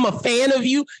tells me I'm a fan of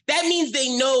you, that means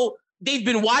they know. They've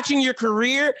been watching your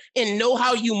career and know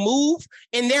how you move,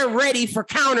 and they're ready for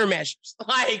countermeasures.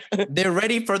 Like they're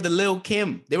ready for the Lil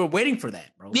Kim. They were waiting for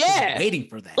that, bro. Yeah, waiting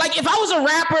for that. Like if I was a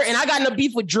rapper and I got in a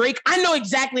beef with Drake, I know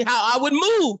exactly how I would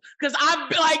move, because I'm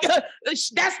like,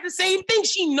 that's the same thing.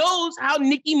 She knows how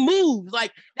Nicki moves.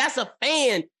 Like that's a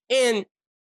fan, and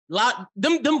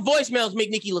them voicemails make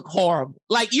Nicki look horrible.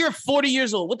 Like, you're 40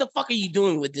 years old. What the fuck are you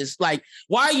doing with this? Like,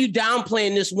 why are you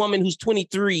downplaying this woman who's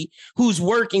 23, who's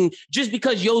working just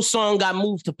because your song got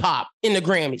moved to pop in the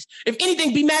Grammys? If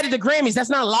anything, be mad at the Grammys. That's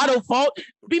not Lotto's fault.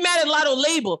 Be mad at Lotto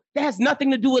label. That has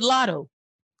nothing to do with Lotto.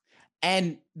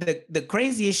 And the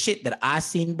craziest shit that I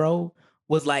seen, bro,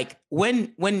 was like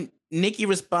when Nicki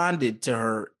responded to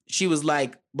her, she was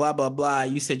like, blah, blah, blah.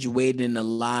 You said you waited in the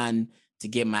line to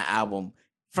get my album.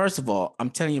 First of all, I'm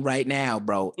telling you right now,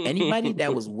 bro, anybody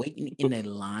that was waiting in a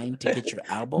line to get your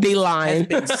album, they lying. Has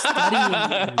been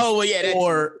studying oh, well, yeah.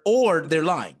 Or they're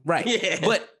lying. Right. Yeah.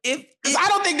 But if I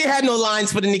don't think they had no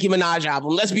lines for the Nicki Minaj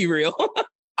album. Let's be real.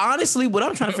 Honestly, what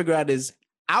I'm trying to figure out is,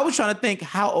 I was trying to think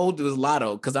how old was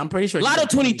Lotto, because I'm pretty sure Lotto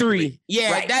 23.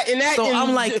 Yeah, right. that. So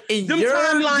I'm like, in your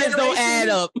timelines don't add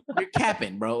up. You're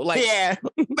capping, bro. Like, yeah,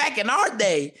 back in our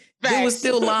day, there was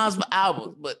still lines for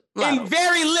albums, but Lotto, and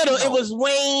very little. It was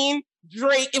Wayne,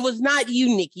 Drake. It was not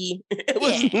you, Nicki. It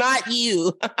was not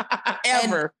you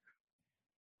ever. And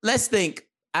let's think.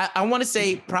 I want to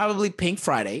say probably Pink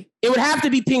Friday. It would have to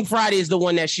be Pink Friday is the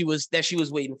one that she was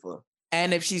waiting for.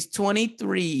 And if she's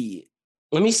 23.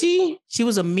 Let me see. She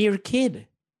was a mere kid.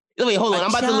 Wait, hold on.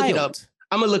 I'm about to look it up.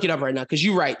 I'm going to look it up right now because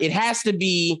you're right. It has to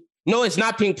be... No, it's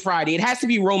not Pink Friday. It has to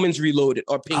be Romans Reloaded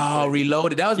or Pink Friday.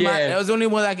 Reloaded. That was that was the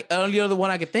only other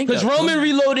one I could think of. Because Roman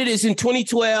Reloaded is in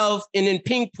 2012 and then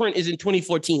Pink Print is in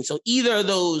 2014. So either of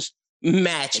those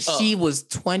match up. She was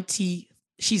 20.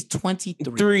 She's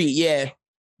 23. 3, yeah.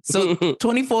 So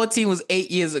 2014 was 8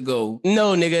 years ago.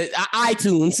 No, nigga.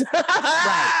 iTunes.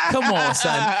 Right. Come on,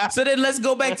 son. So then let's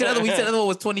go back to the other. We said the other one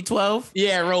was 2012.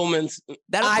 Yeah, Romans.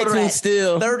 That iTunes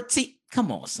still 13.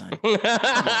 Come on, son. Come on.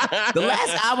 The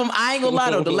last album, I ain't gonna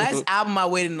lie though. The last album I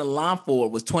waited in the line for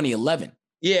was 2011.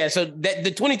 Yeah, so that the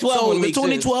 2012 one the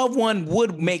 2012 one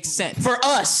would make sense for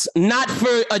us, not for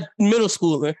a middle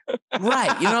schooler.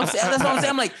 Right. You know what I'm saying? That's what I'm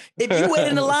saying. I'm like, if you wait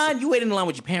in the line, you wait in the line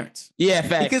with your parents. Yeah,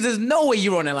 fact. Because there's no way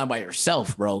you're on that line by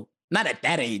yourself, bro. Not at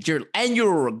that age. You're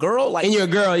a girl. Like, and you're a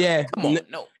girl, yeah. Come on,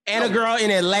 no. And a girl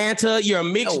in Atlanta. You're a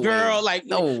mixed girl. Like,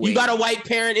 you got a white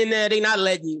parent in there. They not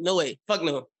letting you. No way. Fuck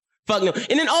no. Fuck no.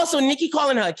 And then also Nicki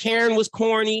calling her Karen was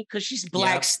corny because she's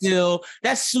black still.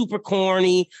 That's super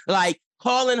corny. Like,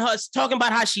 calling her, talking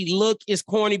about how she look is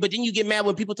corny, but then you get mad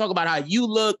when people talk about how you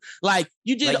look. Like,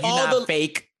 you did like all the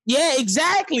fake. Yeah,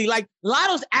 exactly. Like,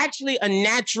 Lotto's actually a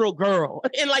natural girl.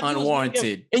 And like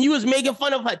unwarranted. You was making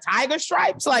fun of her tiger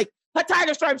stripes. Like, her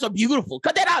tiger stripes are beautiful.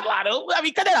 Cut that out, Lotto. I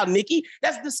mean, cut that out, Nicki.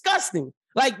 That's disgusting.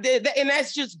 Like, and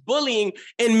that's just bullying.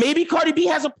 And maybe Cardi B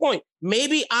has a point.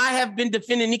 Maybe I have been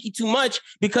defending Nicki too much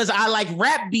because I like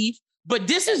rap beef. But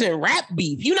this isn't rap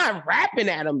beef. You're not rapping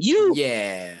at him. You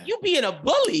being a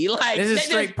bully. Like, this is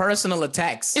straight personal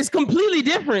attacks. It's completely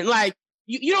different. Like,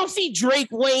 you don't see Drake,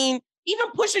 Wayne, even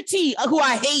Pusha T, who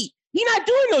I hate. He not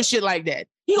doing no shit like that.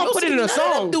 He gonna put it in a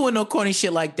song. Doing no corny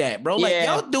shit like that, bro. Like,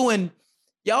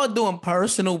 y'all doing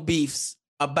personal beefs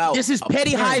about. This is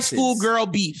petty high school girl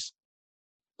beefs.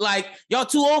 Like, y'all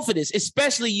too old for this,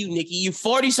 especially you, Nicki. You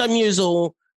 40-something years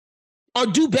old. Or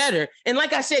do better. And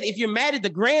like I said, if you're mad at the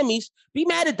Grammys, be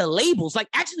mad at the labels. Like,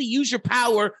 actually use your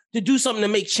power to do something to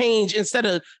make change instead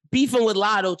of beefing with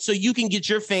Lotto so you can get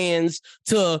your fans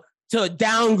to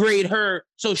downgrade her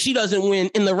so she doesn't win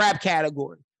in the rap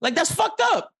category. Like, that's fucked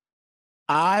up.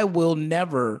 I will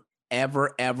never,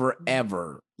 ever, ever,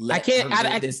 ever let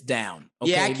this down.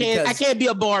 Okay? Yeah, I can't be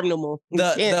a barb no more.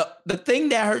 The thing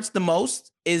that hurts the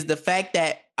most is the fact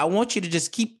that I want you to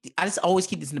just always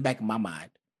keep this in the back of my mind.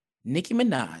 Nicki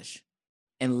Minaj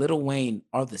and Lil Wayne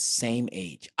are the same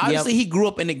age. Obviously, he grew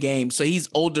up in the game, so he's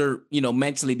older,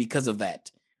 mentally because of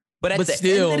that. But at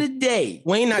the end of the day,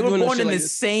 Wayne not they were doing born in like the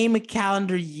same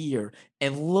calendar year,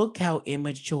 and look how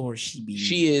immature she be.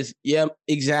 She is. Yep,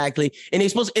 exactly. And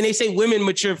they say women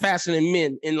mature faster than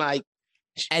men,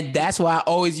 and that's why I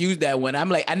always use that one. I'm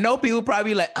like, I know people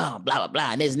probably like, oh, blah blah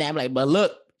blah, and this and that. I'm like, but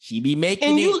look. She be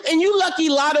making you lucky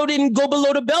Lotto didn't go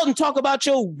below the belt and talk about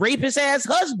your rapist ass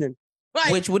husband.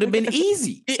 Like, which would have been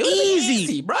easy.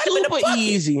 Easy, bro. Super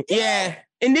easy. Yeah.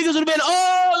 And niggas would have been,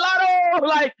 Lotto,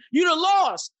 like, you'd have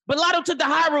lost. But Lotto took the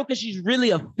high road because she's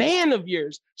really a fan of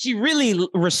yours. She really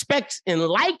respects and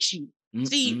likes you.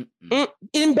 See,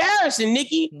 embarrassing,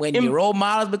 Nicki. When your role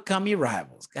models become your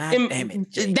rivals. God damn it.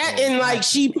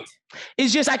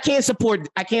 It's just I can't support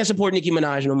Nicki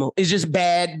Minaj no more. It's just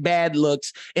bad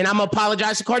looks. And I'm gonna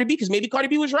apologize to Cardi B because maybe Cardi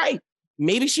B was right.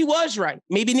 Maybe she was right.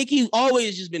 Maybe Nicki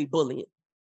always just been bullying.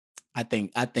 I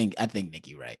think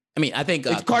Nicki right. I mean, I think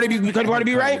Cardi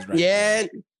B right? Yeah,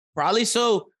 probably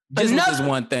so. Just this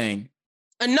one thing.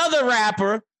 Another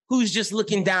rapper who's just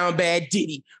looking down bad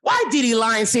Diddy. Why Diddy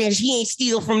lying saying he ain't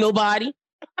steal from nobody?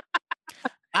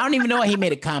 I don't even know why he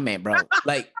made a comment, bro.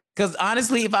 Like, because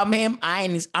honestly, if I'm him,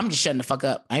 I'm just shutting the fuck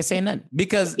up. I ain't saying nothing.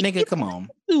 Because, nigga, come on.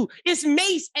 Dude, it's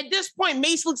Mace. At this point,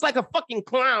 Mace looks like a fucking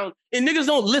clown, and niggas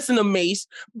don't listen to Mace.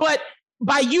 But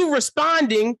by you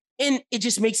responding, and it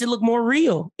just makes it look more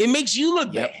real. It makes you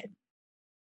look bad.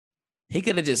 He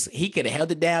could have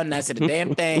held it down, not said a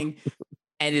damn thing,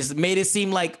 and just made it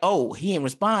seem like, oh, he didn't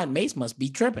respond. Mace must be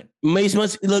tripping. Mace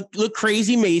must look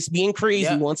crazy. Mace being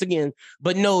crazy once again.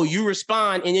 But no, you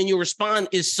respond, and then your response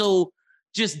is so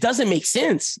just doesn't make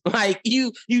sense. Like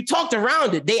you talked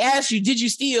around it. They asked you, did you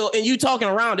steal? And you talking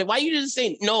around it. Why you just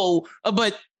say no?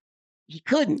 But he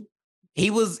couldn't. He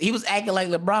was acting like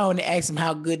LeBron when they asked him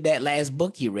how good that last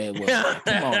book he read was. Like,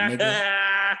 come on, nigga.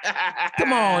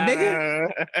 Come on,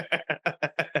 nigga.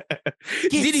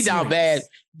 Diddy down bad.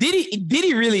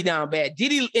 Diddy really down bad.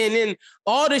 Diddy, and then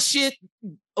all the shit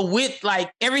with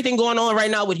like everything going on right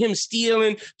now with him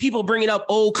stealing, people bringing up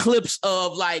old clips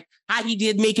of like how he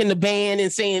did making the band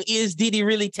and saying, is Diddy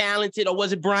really talented or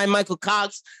was it Brian Michael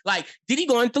Cox? Like, Diddy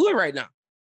going through it right now.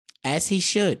 As he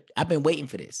should. I've been waiting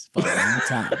for this for a long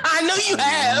time. I know you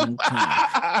have.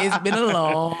 It's been a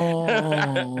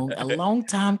long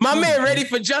time. My man ready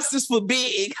for justice for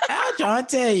Big. I'm trying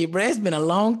to tell you, bro. It's been a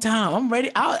long time. I'm ready.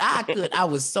 I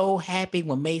was so happy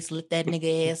when Mace lit that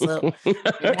nigga ass up. And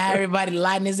now everybody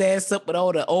lighting his ass up with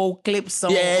all the old clips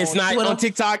on. Yeah, it's not Twitter. on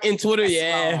TikTok and Twitter.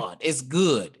 Lord. It's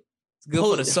good. It's good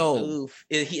for the soul.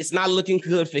 It's not looking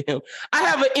good for him. I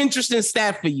have an interesting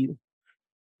stat for you.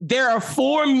 There are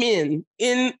 4 men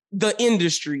in the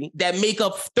industry that make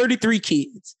up 33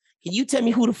 kids. Can you tell me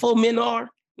who the 4 men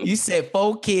are? You said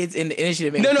 4 kids in the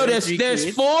industry. No,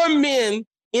 there's 4 men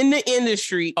in the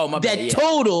industry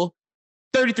total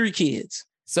 33 kids.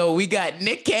 So we got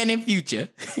Nick Cannon, Future.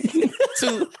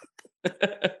 2.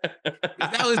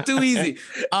 That was too easy.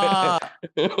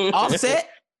 Offset.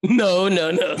 No.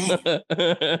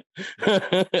 I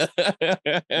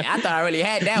thought I really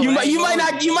had that you one.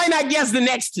 You might not guess the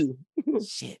next 2.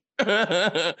 Shit.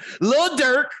 Lil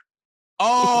Durk.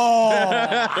 Oh,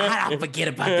 how did I forget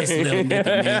about this little nigga,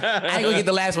 man? I ain't gonna get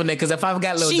the last one there because if I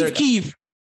forgot Lil Durk. Keef.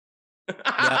 Yep.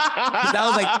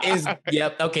 That was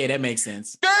like, okay, that makes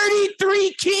sense.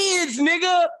 33 kids,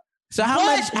 nigga. So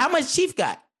how much Chief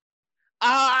got?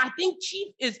 I think Chief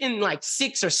is in like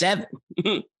 6 or 7.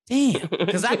 Damn,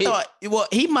 because I thought,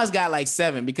 he must got like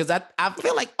 7 because I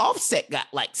feel like Offset got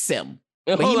like 7.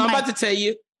 Hold on, I'm about to tell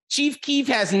you. Chief Keef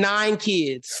has 9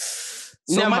 kids.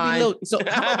 So never mind. So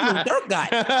how much Lil Durk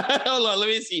got? Hold on, let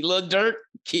me see. Lil Durk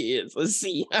kids. Let's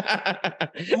see.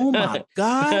 Oh my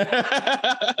God.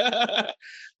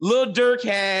 Lil Durk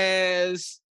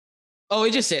has. Oh,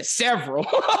 it just says several.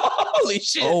 Holy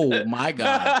shit. Oh my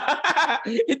God.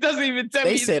 It doesn't even tell me.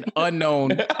 They said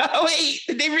unknown. Wait,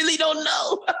 they really don't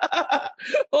know.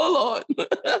 Hold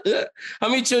on. How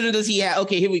many children does he have?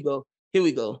 Okay, here we go.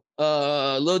 Lil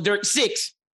Durk,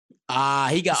 6.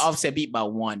 He got Offset beat by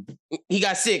 1. He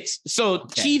got 6. So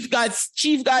okay.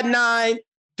 Chief got 9.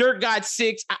 Durk got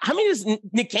 6. How many does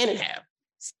Nick Cannon have?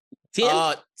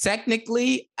 10?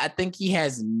 Technically, I think he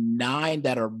has 9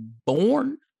 that are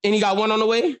born. And he got 1 on the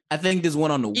way? I think there's 1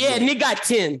 on the way. Yeah, Nick got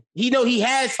 10. He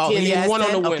has 10 and 1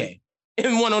 on the way. Okay.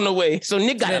 And 1 on the way. So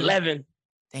Nick got 11.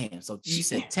 Damn. So she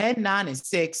said 10, 9, and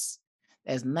 6.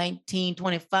 That's 19,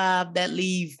 25. That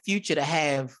leave Future to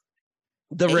have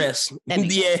the 8. Rest.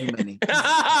 Yeah. Too many.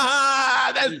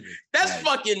 That's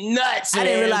fucking nuts. I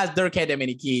didn't realize Durk had that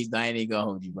many kids. I ain't gonna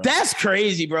hold you, bro. That's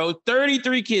crazy, bro.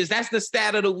 33 kids. That's the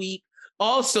stat of the week.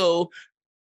 Also,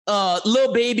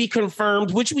 Lil Baby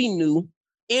confirmed, which we knew,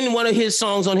 in one of his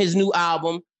songs on his new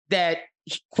album that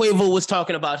Quavo was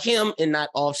talking about him and not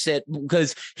Offset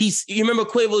because you remember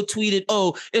Quavo tweeted,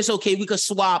 oh, it's okay, we could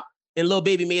swap. And Lil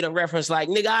Baby made a reference like,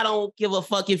 nigga, I don't give a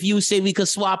fuck if you say we could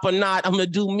swap or not. I'm going to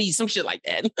do me. Some shit like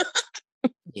that.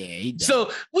 Yeah, he does.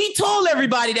 So we told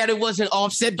everybody that it wasn't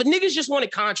Offset, but niggas just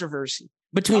wanted controversy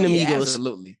between the Migos.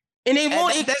 Absolutely. And they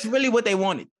wanted. That's really what they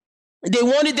wanted. They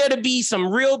wanted there to be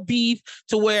some real beef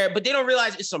to where, but they don't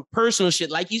realize it's some personal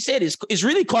shit. Like you said, it's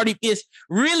really it's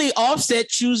really Offset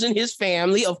choosing his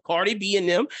family of Cardi B and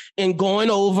them and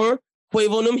going over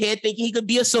Quavo and them head thinking he could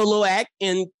be a solo act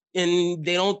and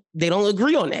they don't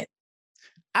agree on that.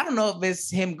 I don't know if it's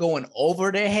him going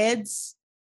over their heads,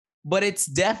 but it's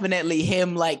definitely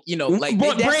him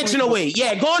branching away.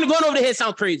 Yeah, going over the head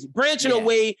sounds crazy. Branching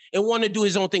away and wanting to do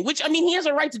his own thing, which I mean he has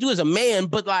a right to do as a man,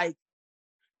 but like,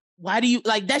 why do you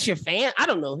that's your fan? I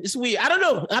don't know. It's weird. I don't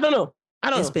know.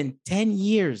 It's been 10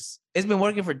 years. It's been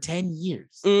working for 10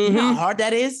 years. Mm-hmm. You know how hard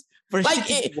that is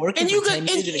Like, and you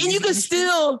could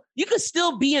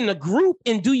still be in the group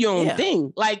and do your own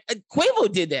thing. Like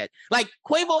Quavo did that. Like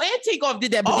Quavo and Takeoff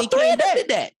did that, but all they three came of them back. did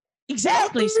that.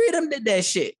 Exactly. All three of them did that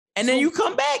shit, and then you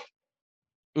come back.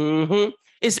 Mm-hmm.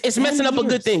 It's messing up a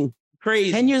good thing.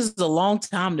 Crazy. 10 years is a long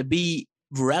time to be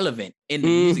relevant in the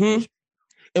music industry.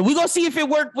 And we're gonna see if it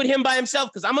worked with him by himself.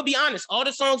 Because I'm gonna be honest, all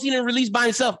the songs he didn't release by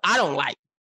himself, I don't like.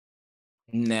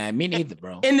 Nah, me neither,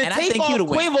 bro. And I think you'd have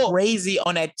went crazy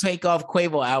on that Takeoff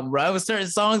Quavo album, bro. There was certain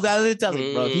songs I was telling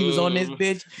you, bro. If he was on this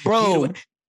bitch, bro.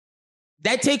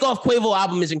 That Takeoff Quavo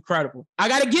album is incredible. I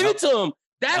gotta give it to him.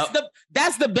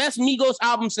 That's the best Migos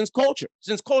album since Culture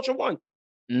 1.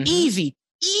 Easy.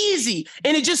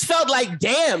 And it just felt like,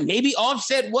 damn, maybe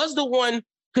Offset was the one.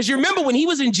 Because you remember when he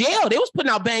was in jail, they was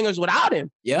putting out bangers without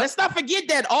him. Yeah. Let's not forget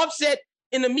that Offset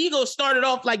and the Migos started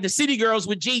off like the City Girls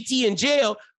with JT in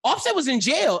jail. Offset was in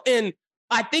jail. And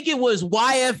I think it was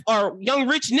YF or Young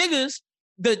Rich Niggas.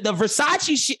 The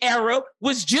Versace era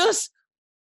was just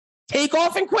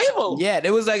Takeoff and Quavo. Yeah,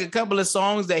 there was like a couple of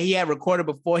songs that he had recorded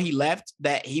before he left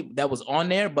that was on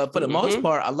there. But for the most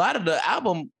part, a lot of the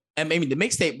album, and maybe the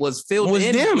mixtape was filled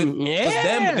in them. With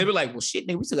them. They were like, well, shit,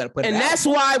 nigga, we still got to put it out. And that's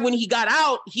why when he got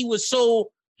out, he was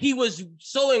so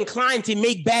inclined to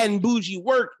make Bad and Bougie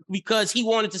work because he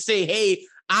wanted to say, hey,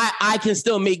 I can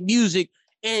still make music.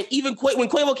 And even when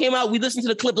Quavo came out, we listened to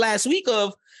the clip last week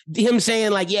of him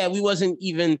saying like, yeah, we wasn't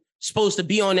even supposed to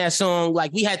be on that song.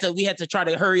 Like we had to try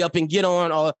to hurry up and get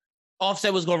on, or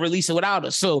Offset was gonna release it without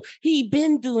us. So he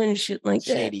been doing shit like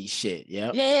that. Shady shit,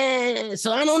 yeah. Yeah.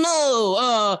 So I don't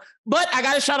know. But I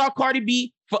gotta shout out Cardi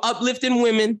B for uplifting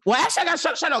women. Well, actually, I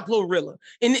gotta shout out Glorilla.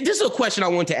 And this is a question I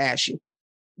want to ask you.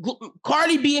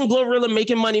 Cardi B and Glorilla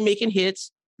making money, making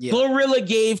hits. Yeah. Glorilla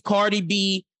gave Cardi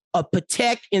B a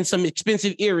Patek and some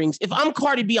expensive earrings. If I'm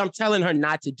Cardi B, I'm telling her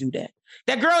not to do that.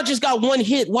 That girl just got one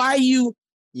hit. Why are you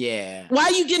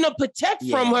getting a Patek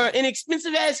from her, an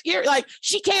expensive ass ear? Like,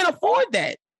 she can't afford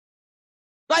that.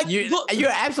 Like,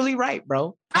 you're absolutely right,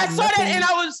 bro. I saw that and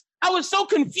I was so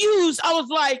confused. I was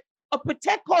like, a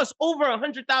Patek costs over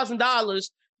 $100,000.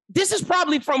 This is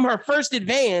probably from her first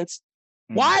advance.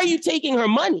 Why are you taking her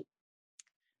money?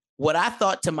 What I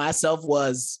thought to myself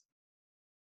was,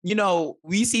 you know,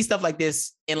 we see stuff like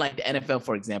this in like the NFL,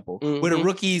 for example, where the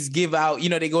rookies give out, you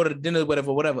know, they go to dinner,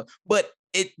 whatever. But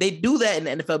they do that in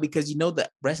the NFL because you know the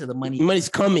rest of the money's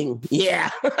coming.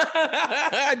 Yeah.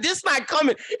 This not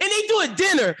coming. And they do a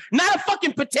dinner, not a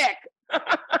fucking Patek.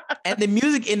 And the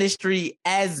music industry,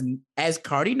 as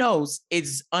Cardi knows,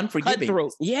 is unforgiving.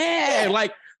 Cutthroat. Yeah.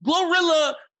 Like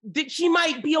Glorilla, she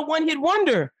might be a one-hit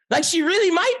wonder. Like she really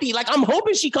might be. Like I'm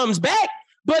hoping she comes back.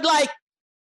 But like,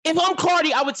 if I'm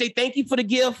Cardi, I would say thank you for the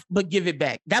gift, but give it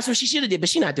back. That's what she should have did, but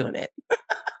she's not doing that.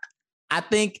 I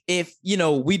think if, you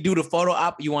know, we do the photo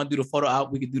op, you want to do the photo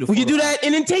op, we could do the photo op. We could do that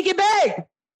and then take it back.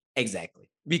 Exactly.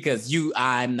 Because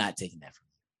I'm not taking that from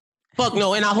you. Fuck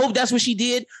no. And I hope that's what she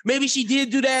did. Maybe she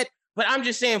did do that, but I'm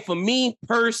just saying for me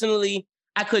personally,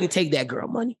 I couldn't take that girl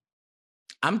money.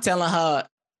 I'm telling her,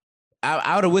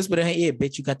 I would have whispered in her ear,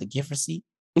 bitch, you got the gift receipt?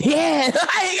 Yeah,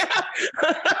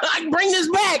 I bring this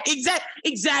back.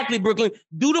 Exactly, Brooklyn.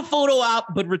 Do the photo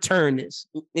op, but return this.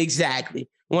 Exactly.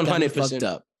 100%. Fucked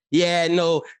up. Yeah,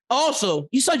 no. Also,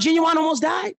 you saw Genuine almost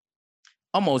died?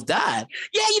 Almost died?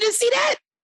 Yeah, you didn't see that?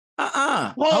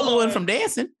 Hollowing from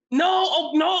dancing.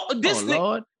 No. This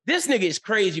nigga is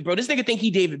crazy, bro. This nigga think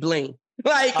he David Blaine.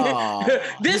 Like,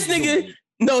 this nigga...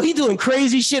 No, he doing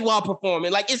crazy shit while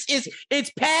performing. Like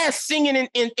it's past singing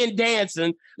and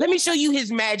dancing. Let me show you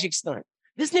his magic stunt.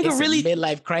 This nigga really a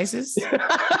midlife crisis.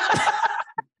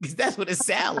 That's what it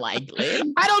sounds like,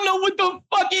 Glenn. I don't know what the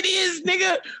fuck it is,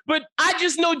 nigga. But I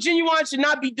just know Genuine should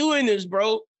not be doing this,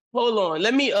 bro. Hold on.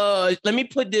 Let me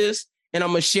put this and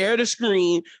I'm gonna share the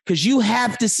screen because you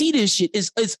have to see this shit.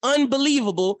 It's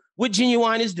unbelievable what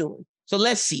Genuine is doing. So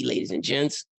let's see, ladies and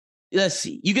gents. Let's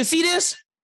see. You can see this?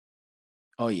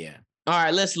 Oh, yeah. All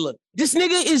right, let's look. This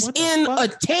nigga is in a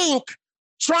tank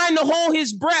trying to hold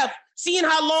his breath, seeing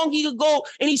how long he could go,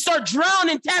 and he start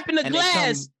drowning, tapping the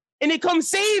glass, and they come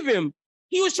save him.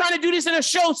 He was trying to do this in a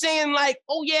show saying like,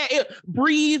 oh, yeah,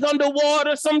 breathe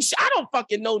underwater, some shit. I don't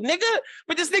fucking know, nigga.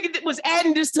 But this nigga was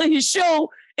adding this to his show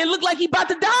and looked like he about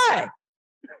to die.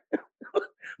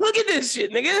 Look at this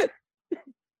shit, nigga.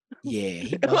 Yeah,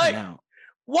 he bugging out.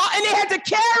 Why? And they had to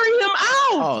carry him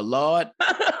out. Oh, Lord.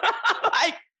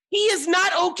 Like, he is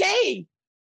not okay.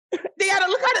 They had to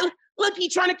look at it. Look, he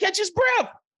trying to catch his breath.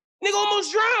 Nigga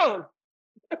almost drowned.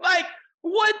 Like,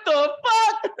 what the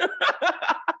fuck?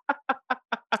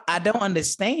 I don't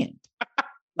understand.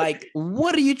 Like,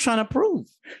 what are you trying to prove?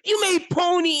 You made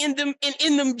Pony in them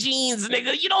jeans,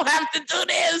 nigga. You don't have to do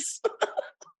this.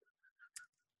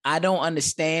 I don't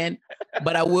understand,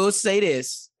 but I will say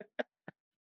this.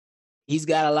 He's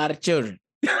got a lot of children.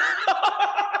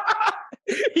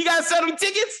 He got to sell them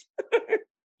tickets?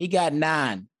 He got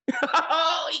 9.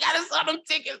 Oh, he got to sell them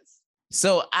tickets.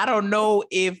 So I don't know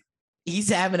if he's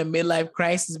having a midlife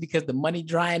crisis because the money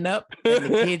drying up and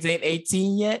the kids ain't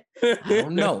 18 yet. I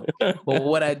don't know. But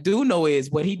what I do know is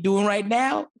what he doing right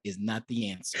now is not the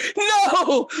answer.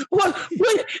 No. What,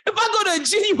 if I go to a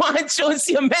Genuine show and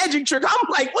see a magic trick, I'm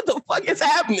like, what the fuck is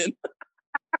happening?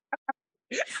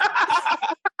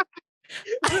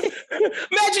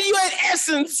 Imagine you at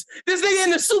Essence, this nigga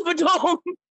in the Superdome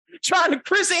trying to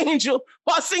Chris Angel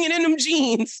while singing in them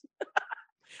jeans.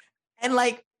 And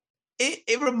like,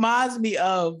 it reminds me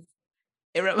of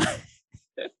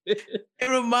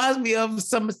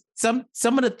some of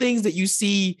the things that you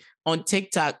see on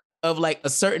TikTok of like a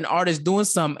certain artist doing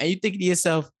something, and you think to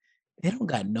yourself, they don't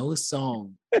got no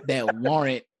song that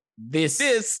warrant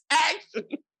this action.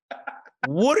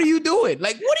 What are you doing?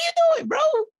 Like, what are you doing, bro?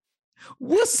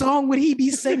 What song would he be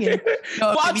singing?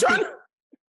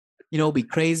 It'd be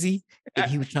crazy if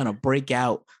he was trying to break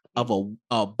out of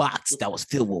a box that was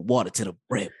filled with water to the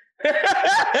brim. The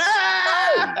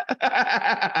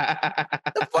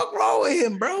fuck wrong with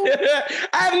him, bro?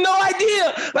 I have no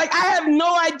idea. Like, I have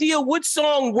no idea what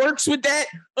song works with that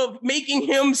of making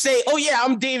him say, oh yeah,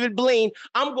 I'm David Blaine.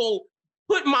 I'm going to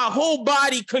put my whole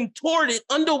body contorted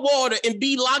underwater and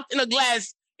be locked in a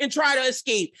glass and try to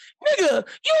escape. Nigga,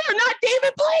 you are not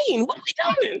David Blaine. What are we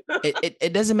doing?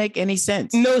 It doesn't make any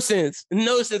sense. No sense.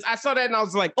 I saw that and I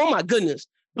was like, oh my goodness.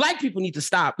 Black people need to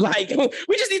stop. Like,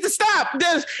 we just need to stop.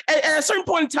 There's at a certain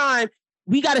point in time,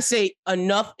 we got to say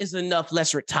enough is enough.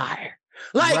 Let's retire.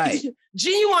 Like, right.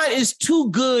 Genuine is too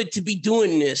good to be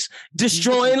doing this,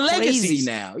 destroying legacies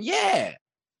now. Yeah.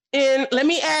 And let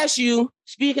me ask you,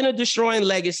 speaking of destroying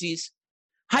legacies,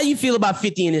 how you feel about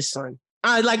 50 and his son?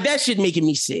 Like, that shit making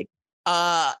me sick.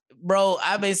 Bro,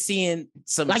 I've been seeing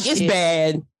some like shit. It's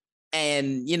bad.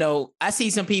 And, I see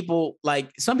some people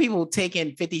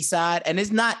taking 50 side, and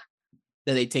it's not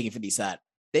that they taking 50 side.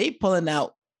 They pulling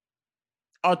out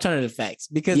alternative facts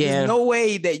because there's no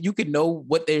way that you could know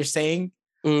what they're saying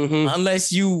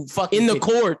unless you fucking in the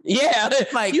court. Yeah.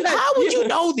 Like, how would you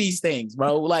know these things,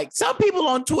 bro? Like, some people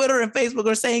on Twitter and Facebook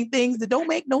are saying things that don't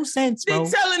make no sense, bro.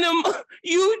 They're telling them,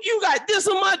 you got this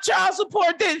amount child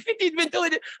support that 50's been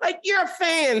doing it. Like, you're a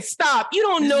fan. Stop. You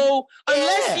don't know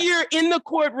unless you're in the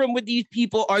courtroom with these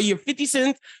people or you're 50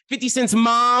 Cent's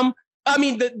mom. I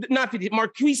mean, not 50,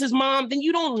 Marquise's mom, then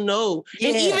you don't know. Yeah.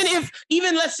 And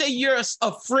even let's say you're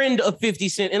a friend of 50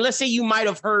 Cent, and let's say you might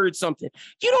have heard something,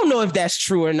 you don't know if that's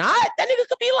true or not. That nigga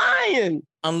could be lying.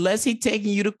 Unless he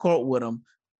taking you to court with him,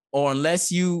 or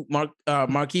unless you,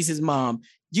 Marquise's mom,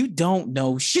 you don't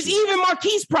know shit. Because even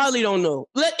Marquise probably don't know.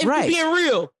 If you're being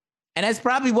real. And that's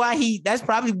probably what,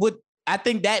 I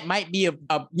think that might be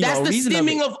that's the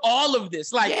stemming of all of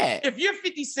this. Like, if you're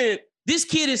 50 Cent, this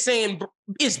kid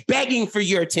is begging for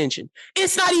your attention.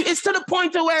 It's not even, it's to the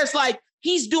point to where it's like,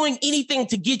 he's doing anything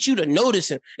to get you to notice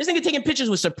him. This nigga taking pictures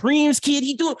with Supreme's kid.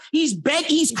 He's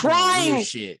crying.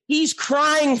 He's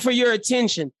crying for your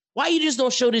attention. Why you just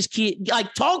don't show this kid,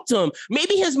 like, talk to him?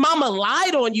 Maybe his mama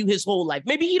lied on you his whole life.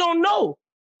 Maybe he don't know.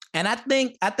 And I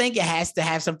think it has to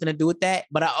have something to do with that.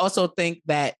 But I also think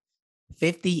that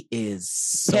 50 is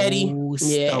so petty,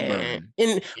 stubborn.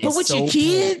 But with your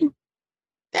kid,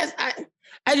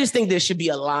 I just think there should be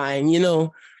a line, And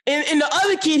the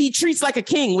other kid, he treats like a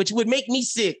king, which would make me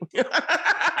sick. And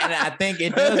I think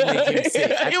it does make you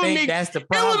sick. I think that's the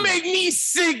problem. It would make me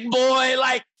sick, boy.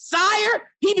 Like, Sire,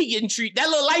 he be getting treated. That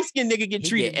little light-skinned nigga get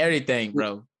treated. Everything,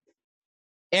 bro.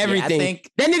 Everything. Yeah, I think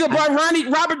that nigga brought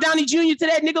Robert Downey Jr. to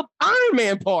that nigga Iron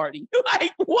Man party.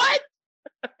 Like, what?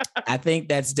 I think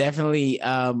that's definitely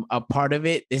a part of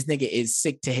it. This nigga is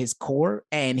sick to his core,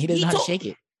 and he doesn't know how to shake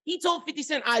it. He told 50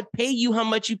 Cent, I'd pay you how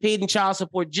much you paid in child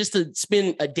support just to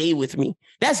spend a day with me.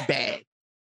 That's bad.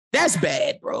 That's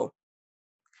bad, bro.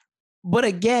 But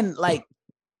again, like,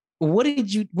 what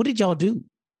did y'all do?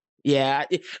 Yeah.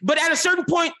 But at a certain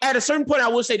point, I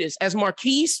will say this. As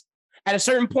Marquise, at a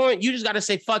certain point, you just got to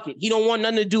say, fuck it. He don't want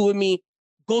nothing to do with me.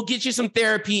 Go get you some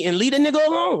therapy and leave a nigga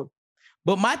alone.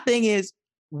 But my thing is,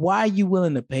 why are you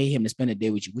willing to pay him to spend a day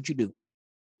with you? What you do?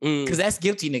 Because that's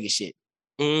guilty nigga shit.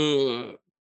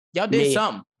 Y'all did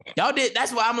something. Y'all did.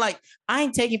 That's why I'm like, I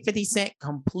ain't taking 50 Cent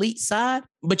complete side.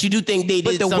 But you do think they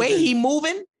did something. But the way he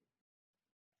moving,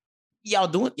 y'all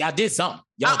did something.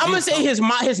 I'm gonna say his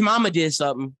mama did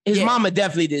something. His mama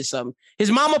definitely did something.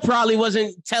 His mama probably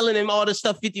wasn't telling him all the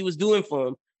stuff 50 was doing for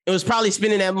him. It was probably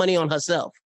spending that money on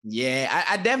herself. Yeah,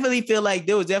 I definitely feel like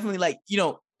there was definitely like, you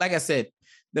know, like I said,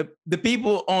 the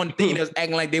people on thing that was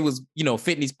acting like they was, you know,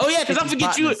 fitness. Oh yeah, because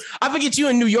I forget you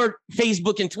in New York,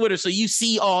 Facebook and Twitter, so you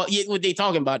see all what they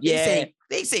talking about. Yeah,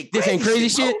 they say this ain't crazy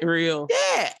shit. Bro. Real.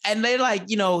 Yeah, and they're like,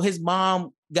 you know, his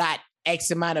mom got X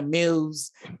amount of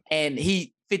meals, and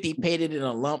 50 paid it in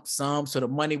a lump sum, so the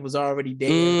money was already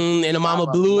there. And the mama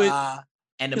blew it.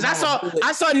 And because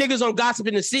I saw niggas on Gossip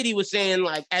in the City was saying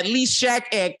like at least Shaq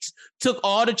X took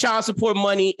all the child support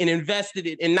money and invested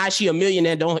it, and now she a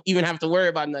millionaire, don't even have to worry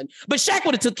about nothing. But Shaq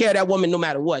would have took care of that woman no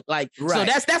matter what. Like, right.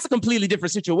 So that's a completely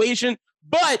different situation.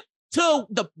 But to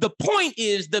the point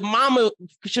is the mama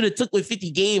should have took what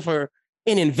 50 gave her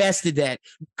and invested that,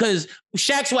 because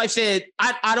Shaq's wife said,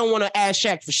 I don't want to ask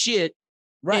Shaq for shit,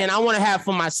 right? And I want to have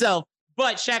for myself.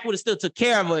 But Shaq would have still took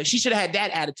care of her. She should have had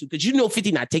that attitude, because you know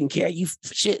 50 not taking care of you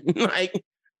for shit. Like,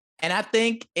 and I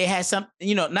think it has something,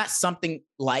 you know, not something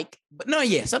like, but no,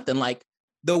 yeah, something like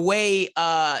the way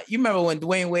you remember when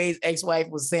Dwayne Wade's ex-wife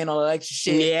was saying all that extra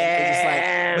shit.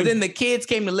 Yeah. But then the kids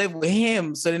came to live with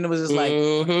him, so then it was just like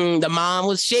the mom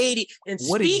was shady. And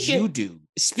what did you do?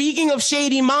 Speaking of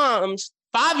shady moms,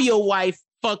 Fabio wife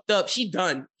fucked up. She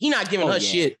done. He not giving her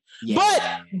shit.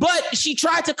 Yeah. But she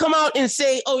tried to come out and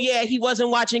say, oh yeah, he wasn't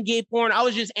watching gay porn. I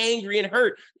was just angry and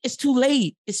hurt. It's too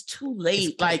late. It's too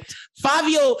late. Like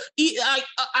Fabio,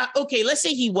 okay, let's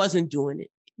say he wasn't doing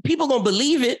it. People gonna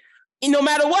believe it no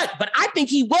matter what. But I think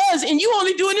he was, and you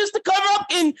only doing this to cover up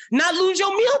and not lose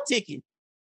your meal ticket.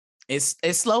 It's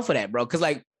slow for that, bro. Because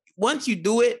like once you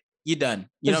do it, you're done.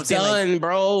 You know what I'm saying? Like,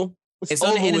 bro. It's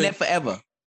on the internet forever.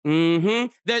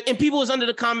 And people was under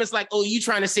the comments like, oh, you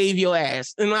trying to save your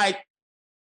ass, and like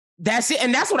that's it.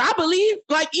 And that's what I believe.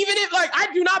 Like, even if like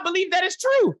I do not believe that is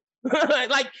true.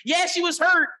 Like, yeah, she was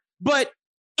hurt, but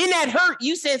in that hurt,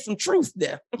 you said some truth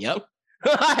there. Yep.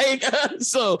 Like,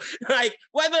 so like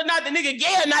whether or not the nigga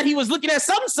gay or not, he was looking at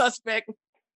some suspect.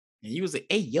 And you was like,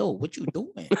 hey, yo, what you doing?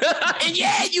 And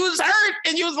yeah, you was hurt,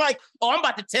 and you was like, oh, I'm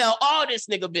about to tell all this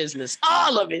nigga business,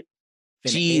 all of it.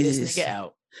 Jesus, this nigga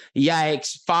out.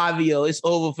 Yikes, Fabio, it's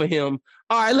over for him.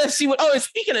 All right, let's see what. Oh, and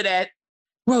speaking of that,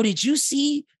 bro, did you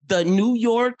see the New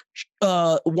York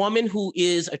woman who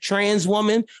is a trans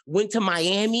woman went to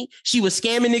Miami? She was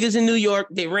scamming niggas in New York.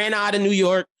 They ran out of New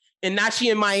York, and now she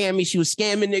in Miami. She was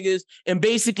scamming niggas and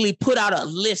basically put out a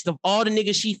list of all the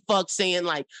niggas she fucked, saying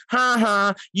like,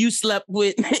 you slept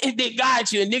with. They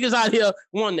got you, and niggas out here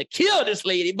wanting to kill this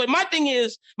lady. But my thing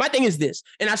is this,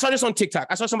 and I saw this on TikTok.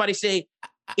 I saw somebody say,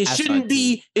 it shouldn't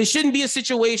be a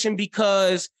situation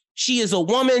because she is a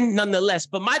woman nonetheless.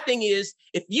 But my thing is,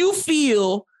 if you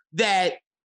feel that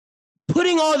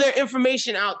putting all their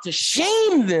information out to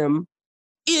shame them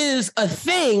is a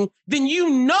thing, then you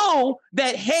know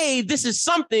that, hey, this is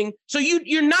something. So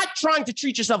you're not trying to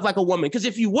treat yourself like a woman. Because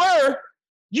if you were,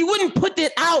 you wouldn't put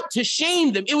that out to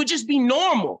shame them. It would just be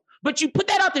normal. But you put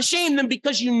that out to shame them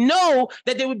because you know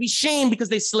that they would be shamed because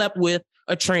they slept with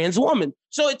a trans woman.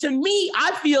 So to me,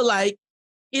 I feel like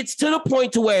it's to the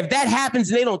point to where if that happens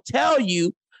and they don't tell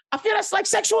you, I feel that's like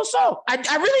sexual assault. I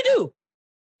really do.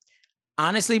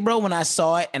 Honestly, bro, when I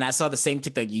saw it and I saw the same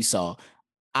TikTok you saw,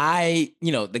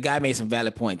 the guy made some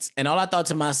valid points. And all I thought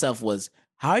to myself was,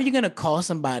 how are you going to call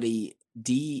somebody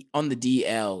on the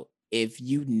DL if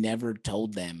you never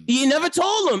told them? You never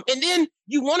told them. And then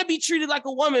you want to be treated like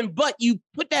a woman, but you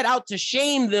put that out to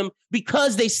shame them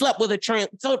because they slept with a trans.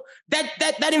 So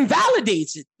that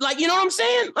invalidates it. Like, you know what I'm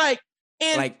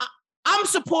saying? I'm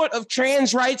support of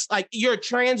trans rights. Like, you're a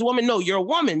trans woman. No, you're a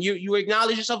woman. You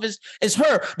acknowledge yourself as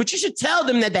her, but you should tell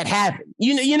them that happened.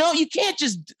 You know, you can't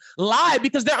just lie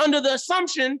because they're under the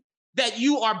assumption that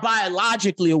you are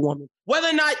biologically a woman. Whether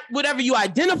or not whatever you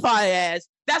identify as,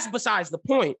 that's besides the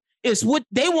point. It's what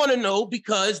they want to know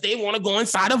because they want to go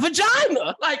inside a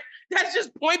vagina. Like, that's just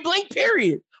point blank,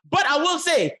 period. But I will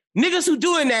say, niggas who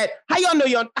doing that, how y'all know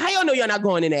y'all not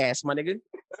going in the ass, my nigga?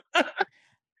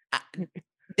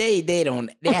 They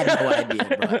had no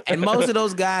idea, bro. And most of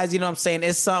those guys, you know what I'm saying,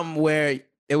 it's something where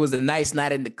it was a nice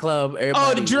night in the club.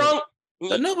 Oh, the drunk?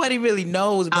 So nobody really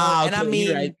knows, bro. Okay, and I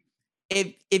mean, right.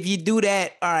 if you do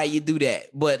that, all right, you do that.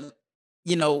 But,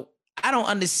 you know, I don't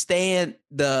understand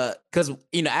because,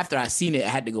 you know, after I seen it, I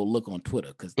had to go look on Twitter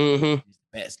because it's the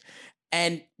best.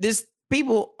 And this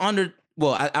people I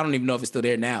don't even know if it's still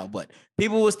there now, but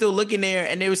people were still looking there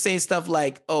and they were saying stuff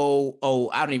like, oh,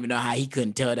 I don't even know how he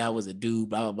couldn't tell that was a dude,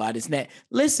 blah, blah, blah, this and that.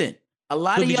 Listen, a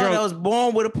lot of y'all that was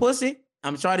born with a pussy,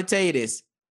 I'm trying to tell you this,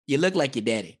 you look like your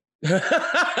daddy.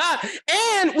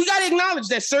 And we got to acknowledge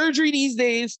that surgery these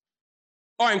days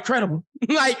are incredible.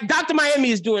 Like Dr.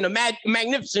 Miami is doing a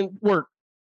magnificent work.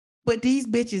 But these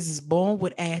bitches is born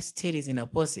with ass titties and a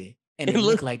pussy, and they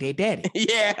look like they daddy.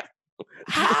 Yeah.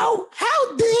 How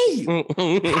dare you?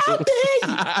 How dare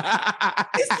you?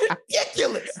 It's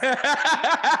ridiculous.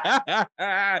 And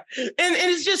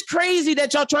it's just crazy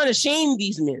that y'all trying to shame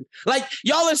these men. Like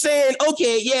y'all are saying,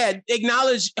 okay, yeah,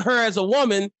 acknowledge her as a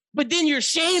woman, but then you're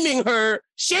shaming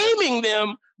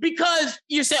them because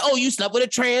you say, oh, you slept with a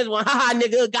trans one. Haha,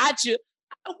 nigga, got you.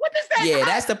 What does that? Yeah,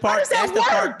 that's the part. That's the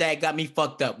part that got me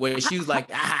fucked up. Where she was like,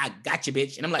 "Ah, gotcha,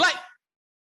 bitch," and I'm like,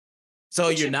 "So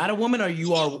you're not a woman, or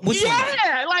you are?" Which one?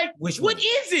 Like, what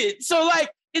is it? So like,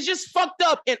 it's just fucked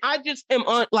up, and I just am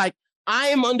I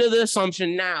am under the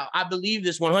assumption now. I believe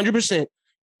this 100%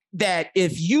 that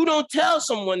if you don't tell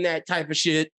someone that type of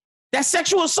shit, that's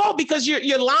sexual assault because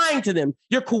you're lying to them,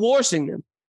 you're coercing them.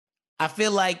 I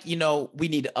feel like, we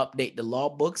need to update the law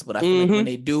books, but I feel like when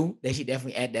they do, they should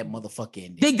definitely add that motherfucker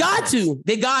in there. They got to.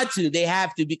 They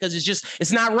have to, because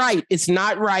it's not right. It's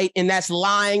not right. And that's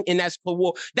lying. And that's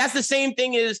the same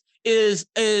thing is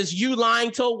you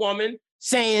lying to a woman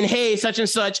saying, hey, such and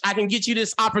such, I can get you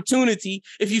this opportunity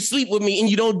if you sleep with me and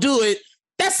you don't do it.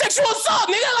 That's sexual assault,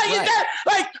 nigga. Like, right. Is that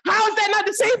how is that not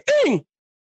the same thing?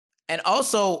 And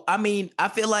also, I mean, I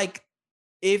feel like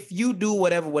if you do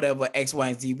whatever, X, Y,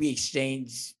 and Z, we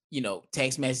exchange,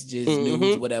 text messages,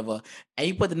 nudes, whatever, and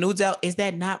you put the nudes out, is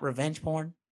that not revenge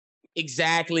porn?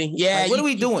 Exactly. Yeah. Like, what are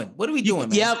we doing? What are we doing,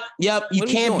 man? Yep. You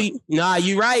can't be. Nah,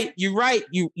 you're right.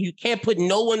 You can't put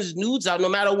no one's nudes out no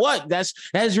matter what. That's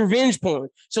revenge porn.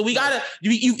 So we gotta.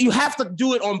 You have to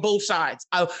do it on both sides.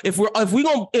 If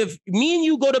me and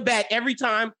you go to bat every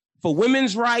time for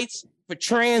women's rights, for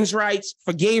trans rights,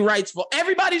 for gay rights, for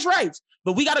everybody's rights.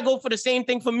 But we got to go for the same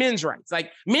thing for men's rights.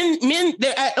 Like men,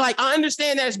 I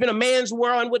understand that it's been a man's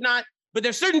world and whatnot, but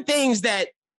there's certain things that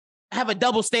have a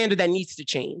double standard that needs to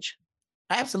change.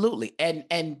 Absolutely.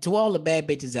 And to all the bad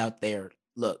bitches out there,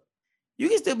 look, you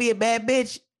can still be a bad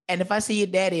bitch. And if I see your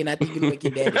daddy and I think you look like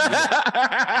your daddy,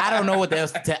 I don't know what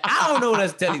else to tell. I don't know what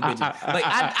else to tell these bitches. Like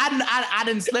I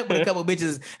didn't sleep with a couple of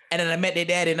bitches, and then I met their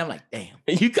daddy, and I'm like, damn,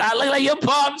 you gotta look like your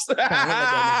pops.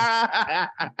 Gotta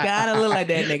look like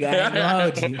that nigga. I ain't gonna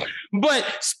hold you. But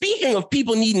speaking of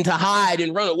people needing to hide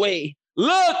and run away,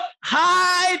 look,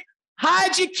 hide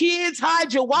your kids,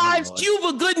 hide your wives.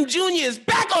 Cuba Gooding Jr. is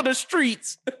back on the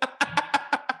streets.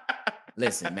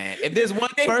 Listen, man, if there's one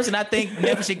person I think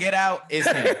never should get out, it's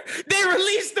him. They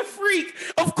released the freak.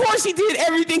 Of course he did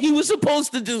everything he was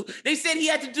supposed to do. They said he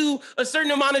had to do a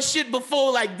certain amount of shit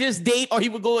before like this date or he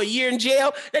would go a year in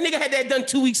jail. That nigga had that done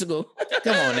 2 weeks ago.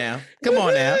 Come on now.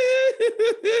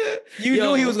 You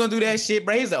knew he was going to do that shit,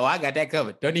 bro. He's like, oh, I got that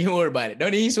covered. Don't even worry about it.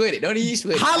 Don't even sweat it.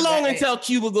 How long until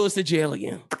Cuba goes to jail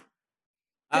again?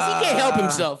 Because he can't help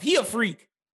himself. He a freak.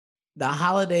 The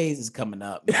holidays is coming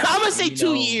up. I'm gonna say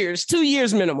 2 years. 2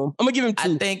 years minimum. I'm gonna give him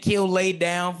 2. I think he'll lay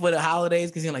down for the holidays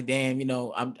because he's like, damn,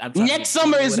 I'm next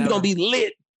summer is gonna be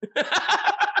lit.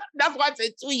 That's why I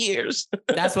said 2 years.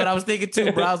 That's what I was thinking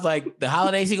too, bro. I was like, the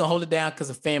holidays he gonna hold it down because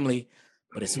of family.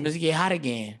 But as soon as it get hot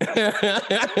again,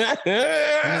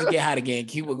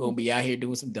 Cuba gonna be out here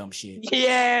doing some dumb shit.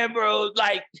 Yeah, bro.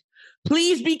 Like,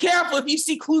 please be careful if you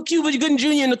see Cuba Gooding Jr.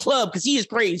 in the club because he is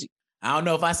crazy. I don't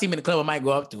know if I see him in the club, I might go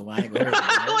up to him. I ain't gonna hurt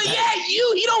him. Well, yeah,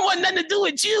 he don't want nothing to do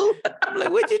with you. I'm like,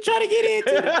 what you trying to get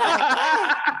into?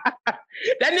 That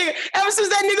nigga, ever since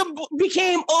that nigga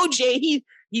became OJ,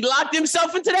 he locked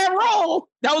himself into that role.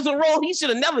 That was a role he should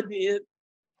have never did.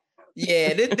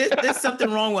 Yeah, there's something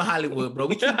wrong with Hollywood, bro.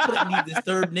 We keep putting these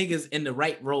disturbed niggas in the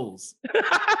right roles.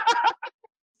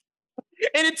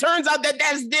 And it turns out that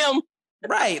that's them.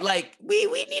 Right, like we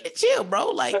need to chill, bro.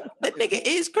 Like that nigga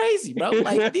is crazy, bro.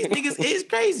 Like these niggas is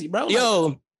crazy, bro. Like,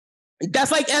 yo,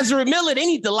 that's like Ezra Miller. They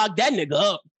need to lock that nigga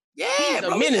up. Yeah,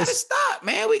 bro, we gotta stop,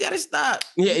 man. We gotta stop.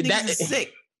 Yeah, that's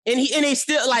sick. And they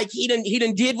still like he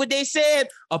done did what they said.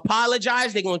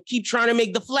 Apologize. They're gonna keep trying to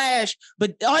make the Flash,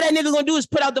 but all that nigga gonna do is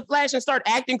put out the Flash and start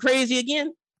acting crazy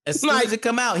again. As soon as it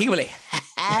come out, he was like,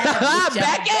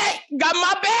 back at got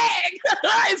my bag.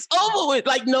 It's over with.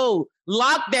 Like, no,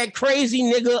 lock that crazy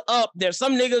nigga up. There's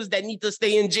some niggas that need to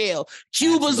stay in jail.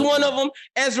 Cuba's one of them.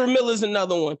 Ezra Miller's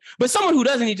another one. But someone who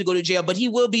doesn't need to go to jail, but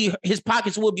his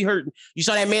pockets will be hurting. You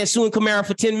saw that man suing Camaro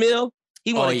for 10 mil?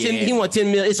 He wanted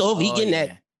 10 mil. It's over. He getting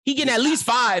that. He getting at least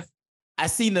 5. I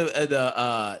seen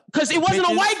the because it wasn't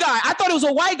a white guy. I thought it was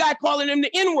a white guy calling him the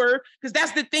N-word because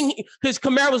that's the thing. Because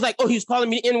Camaro was like, oh, he was calling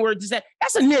me the N-word.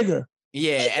 That's a nigga.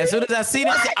 Yeah, as soon as I seen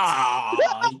it, I said,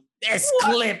 oh, That's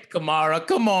clipped, Kamara.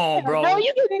 Come on, bro. Bro,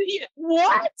 you can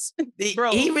what?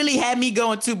 Bro, he really had me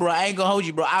going too, bro. I ain't gonna hold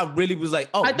you, bro. I really was like,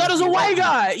 oh, I thought it was a white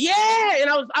guy. Yeah, and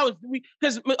I was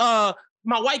because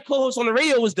my white co-host on the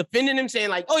radio was defending him, saying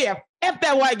like, oh yeah, F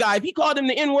that white guy. If he called him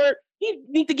the N-word, he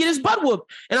need to get his butt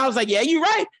whooped. And I was like, yeah, you're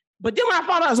right. But then when I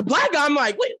found out it was a black guy, I'm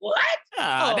like, wait, what?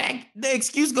 The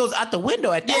excuse goes out the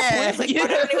window at that point. It's like, bro,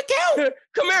 that don't even count.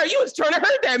 Kamara, you was trying to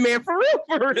hurt that man for real.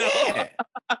 Yeah.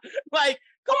 Like,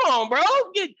 come on, bro.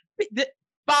 Get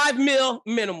 $5 million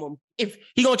minimum. If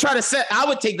he gonna try to set, I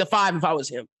would take the 5 if I was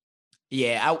him.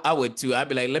 Yeah, I would too. I'd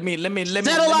be like, let me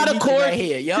settle out of court right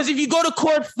here. Because if you go to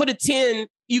court for the 10,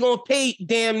 you're gonna pay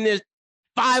damn near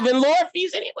 5 in lawyer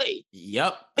fees anyway.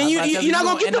 Yep. And you're not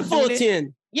gonna get the full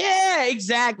 10. Yeah,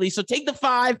 exactly. So take the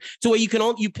 5 to where you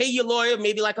pay your lawyer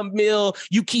maybe like $1 million.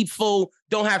 You keep full.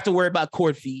 Don't have to worry about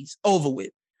court fees. Over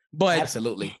with. But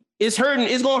absolutely, it's hurting.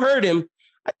 It's gonna hurt him.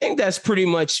 I think that's pretty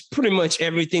much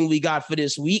everything we got for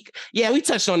this week. Yeah, we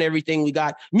touched on everything we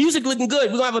got. Music looking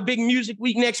good. We're gonna have a big music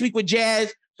week next week with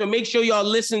Jazz. So make sure y'all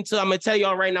listen to. I'm gonna tell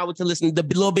y'all right now what to listen to: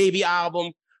 the Lil Baby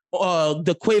album,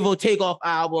 the Quavo Takeoff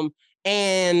album,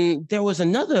 and there was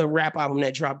another rap album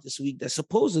that dropped this week that's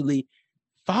supposedly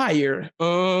fire.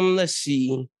 Let's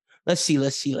see.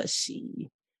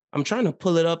 I'm trying to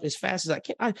pull it up as fast as I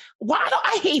can. I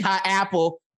hate how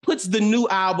Apple puts the new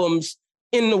albums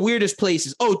in the weirdest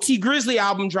places. Oh, T Grizzly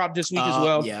album dropped this week as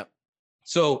well. Yeah.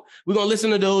 So we're gonna listen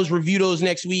to those, review those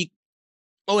next week.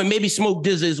 Oh, and maybe Smoke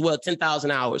DZA as well. 10,000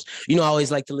 Hours. You know, I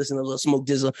always like to listen to a little Smoke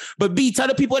DZA. But B, tell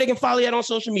the people they can follow you on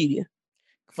social media.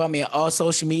 Follow me on all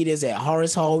social medias at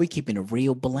Horace Hall. We keeping it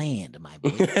real bland, my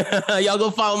boy. Y'all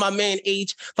go follow my man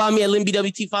H. Follow me at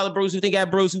LinBWT. Follow Bros Who Think at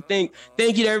Bros Who Think.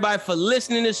 Thank you to everybody for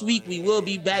listening this week. We will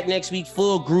be back next week,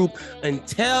 full group.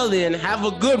 Until then, have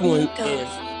a good one. And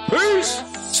peace.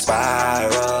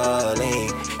 Spiraling,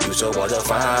 used to want to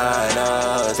find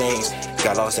things.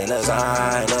 Got lost in the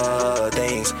design of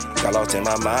things. Got lost in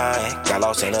my mind, got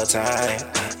lost in the time.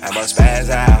 I must spaz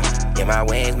out. Get my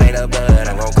wings made of blood,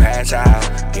 I'm gon' crash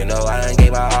out. You know I done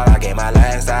gave my all, I gave my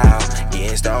last out.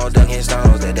 Getting stoned, ducking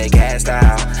stones that they cast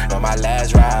out. On my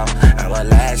last route, I'ma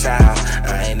lash out.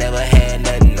 I ain't never had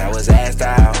nothing, I was asked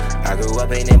out. I grew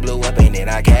up and then blew up and then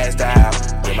I cast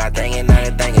out. Did my thing and not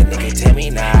a thing, and they can tell me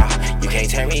now. You can't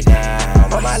tear me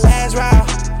down. On my last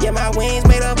route, yeah, my wings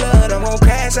made of blood, I'm gon'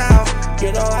 crash out.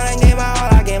 You know I done gave my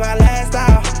all, I gave my last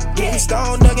out. Getting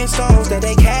stoned, ducking stones that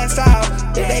they cast out.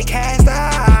 That they cast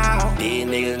out. These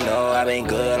niggas know I've been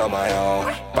good on my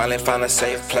own. Finally found a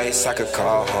safe place I could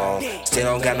call home. Still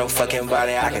don't got no fucking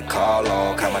body I can call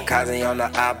on. Kamikaze on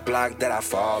the op block that I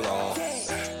fall on.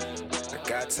 I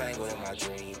got tangled in my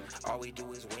dream. All we do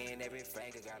is win, every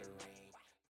finger got a ring.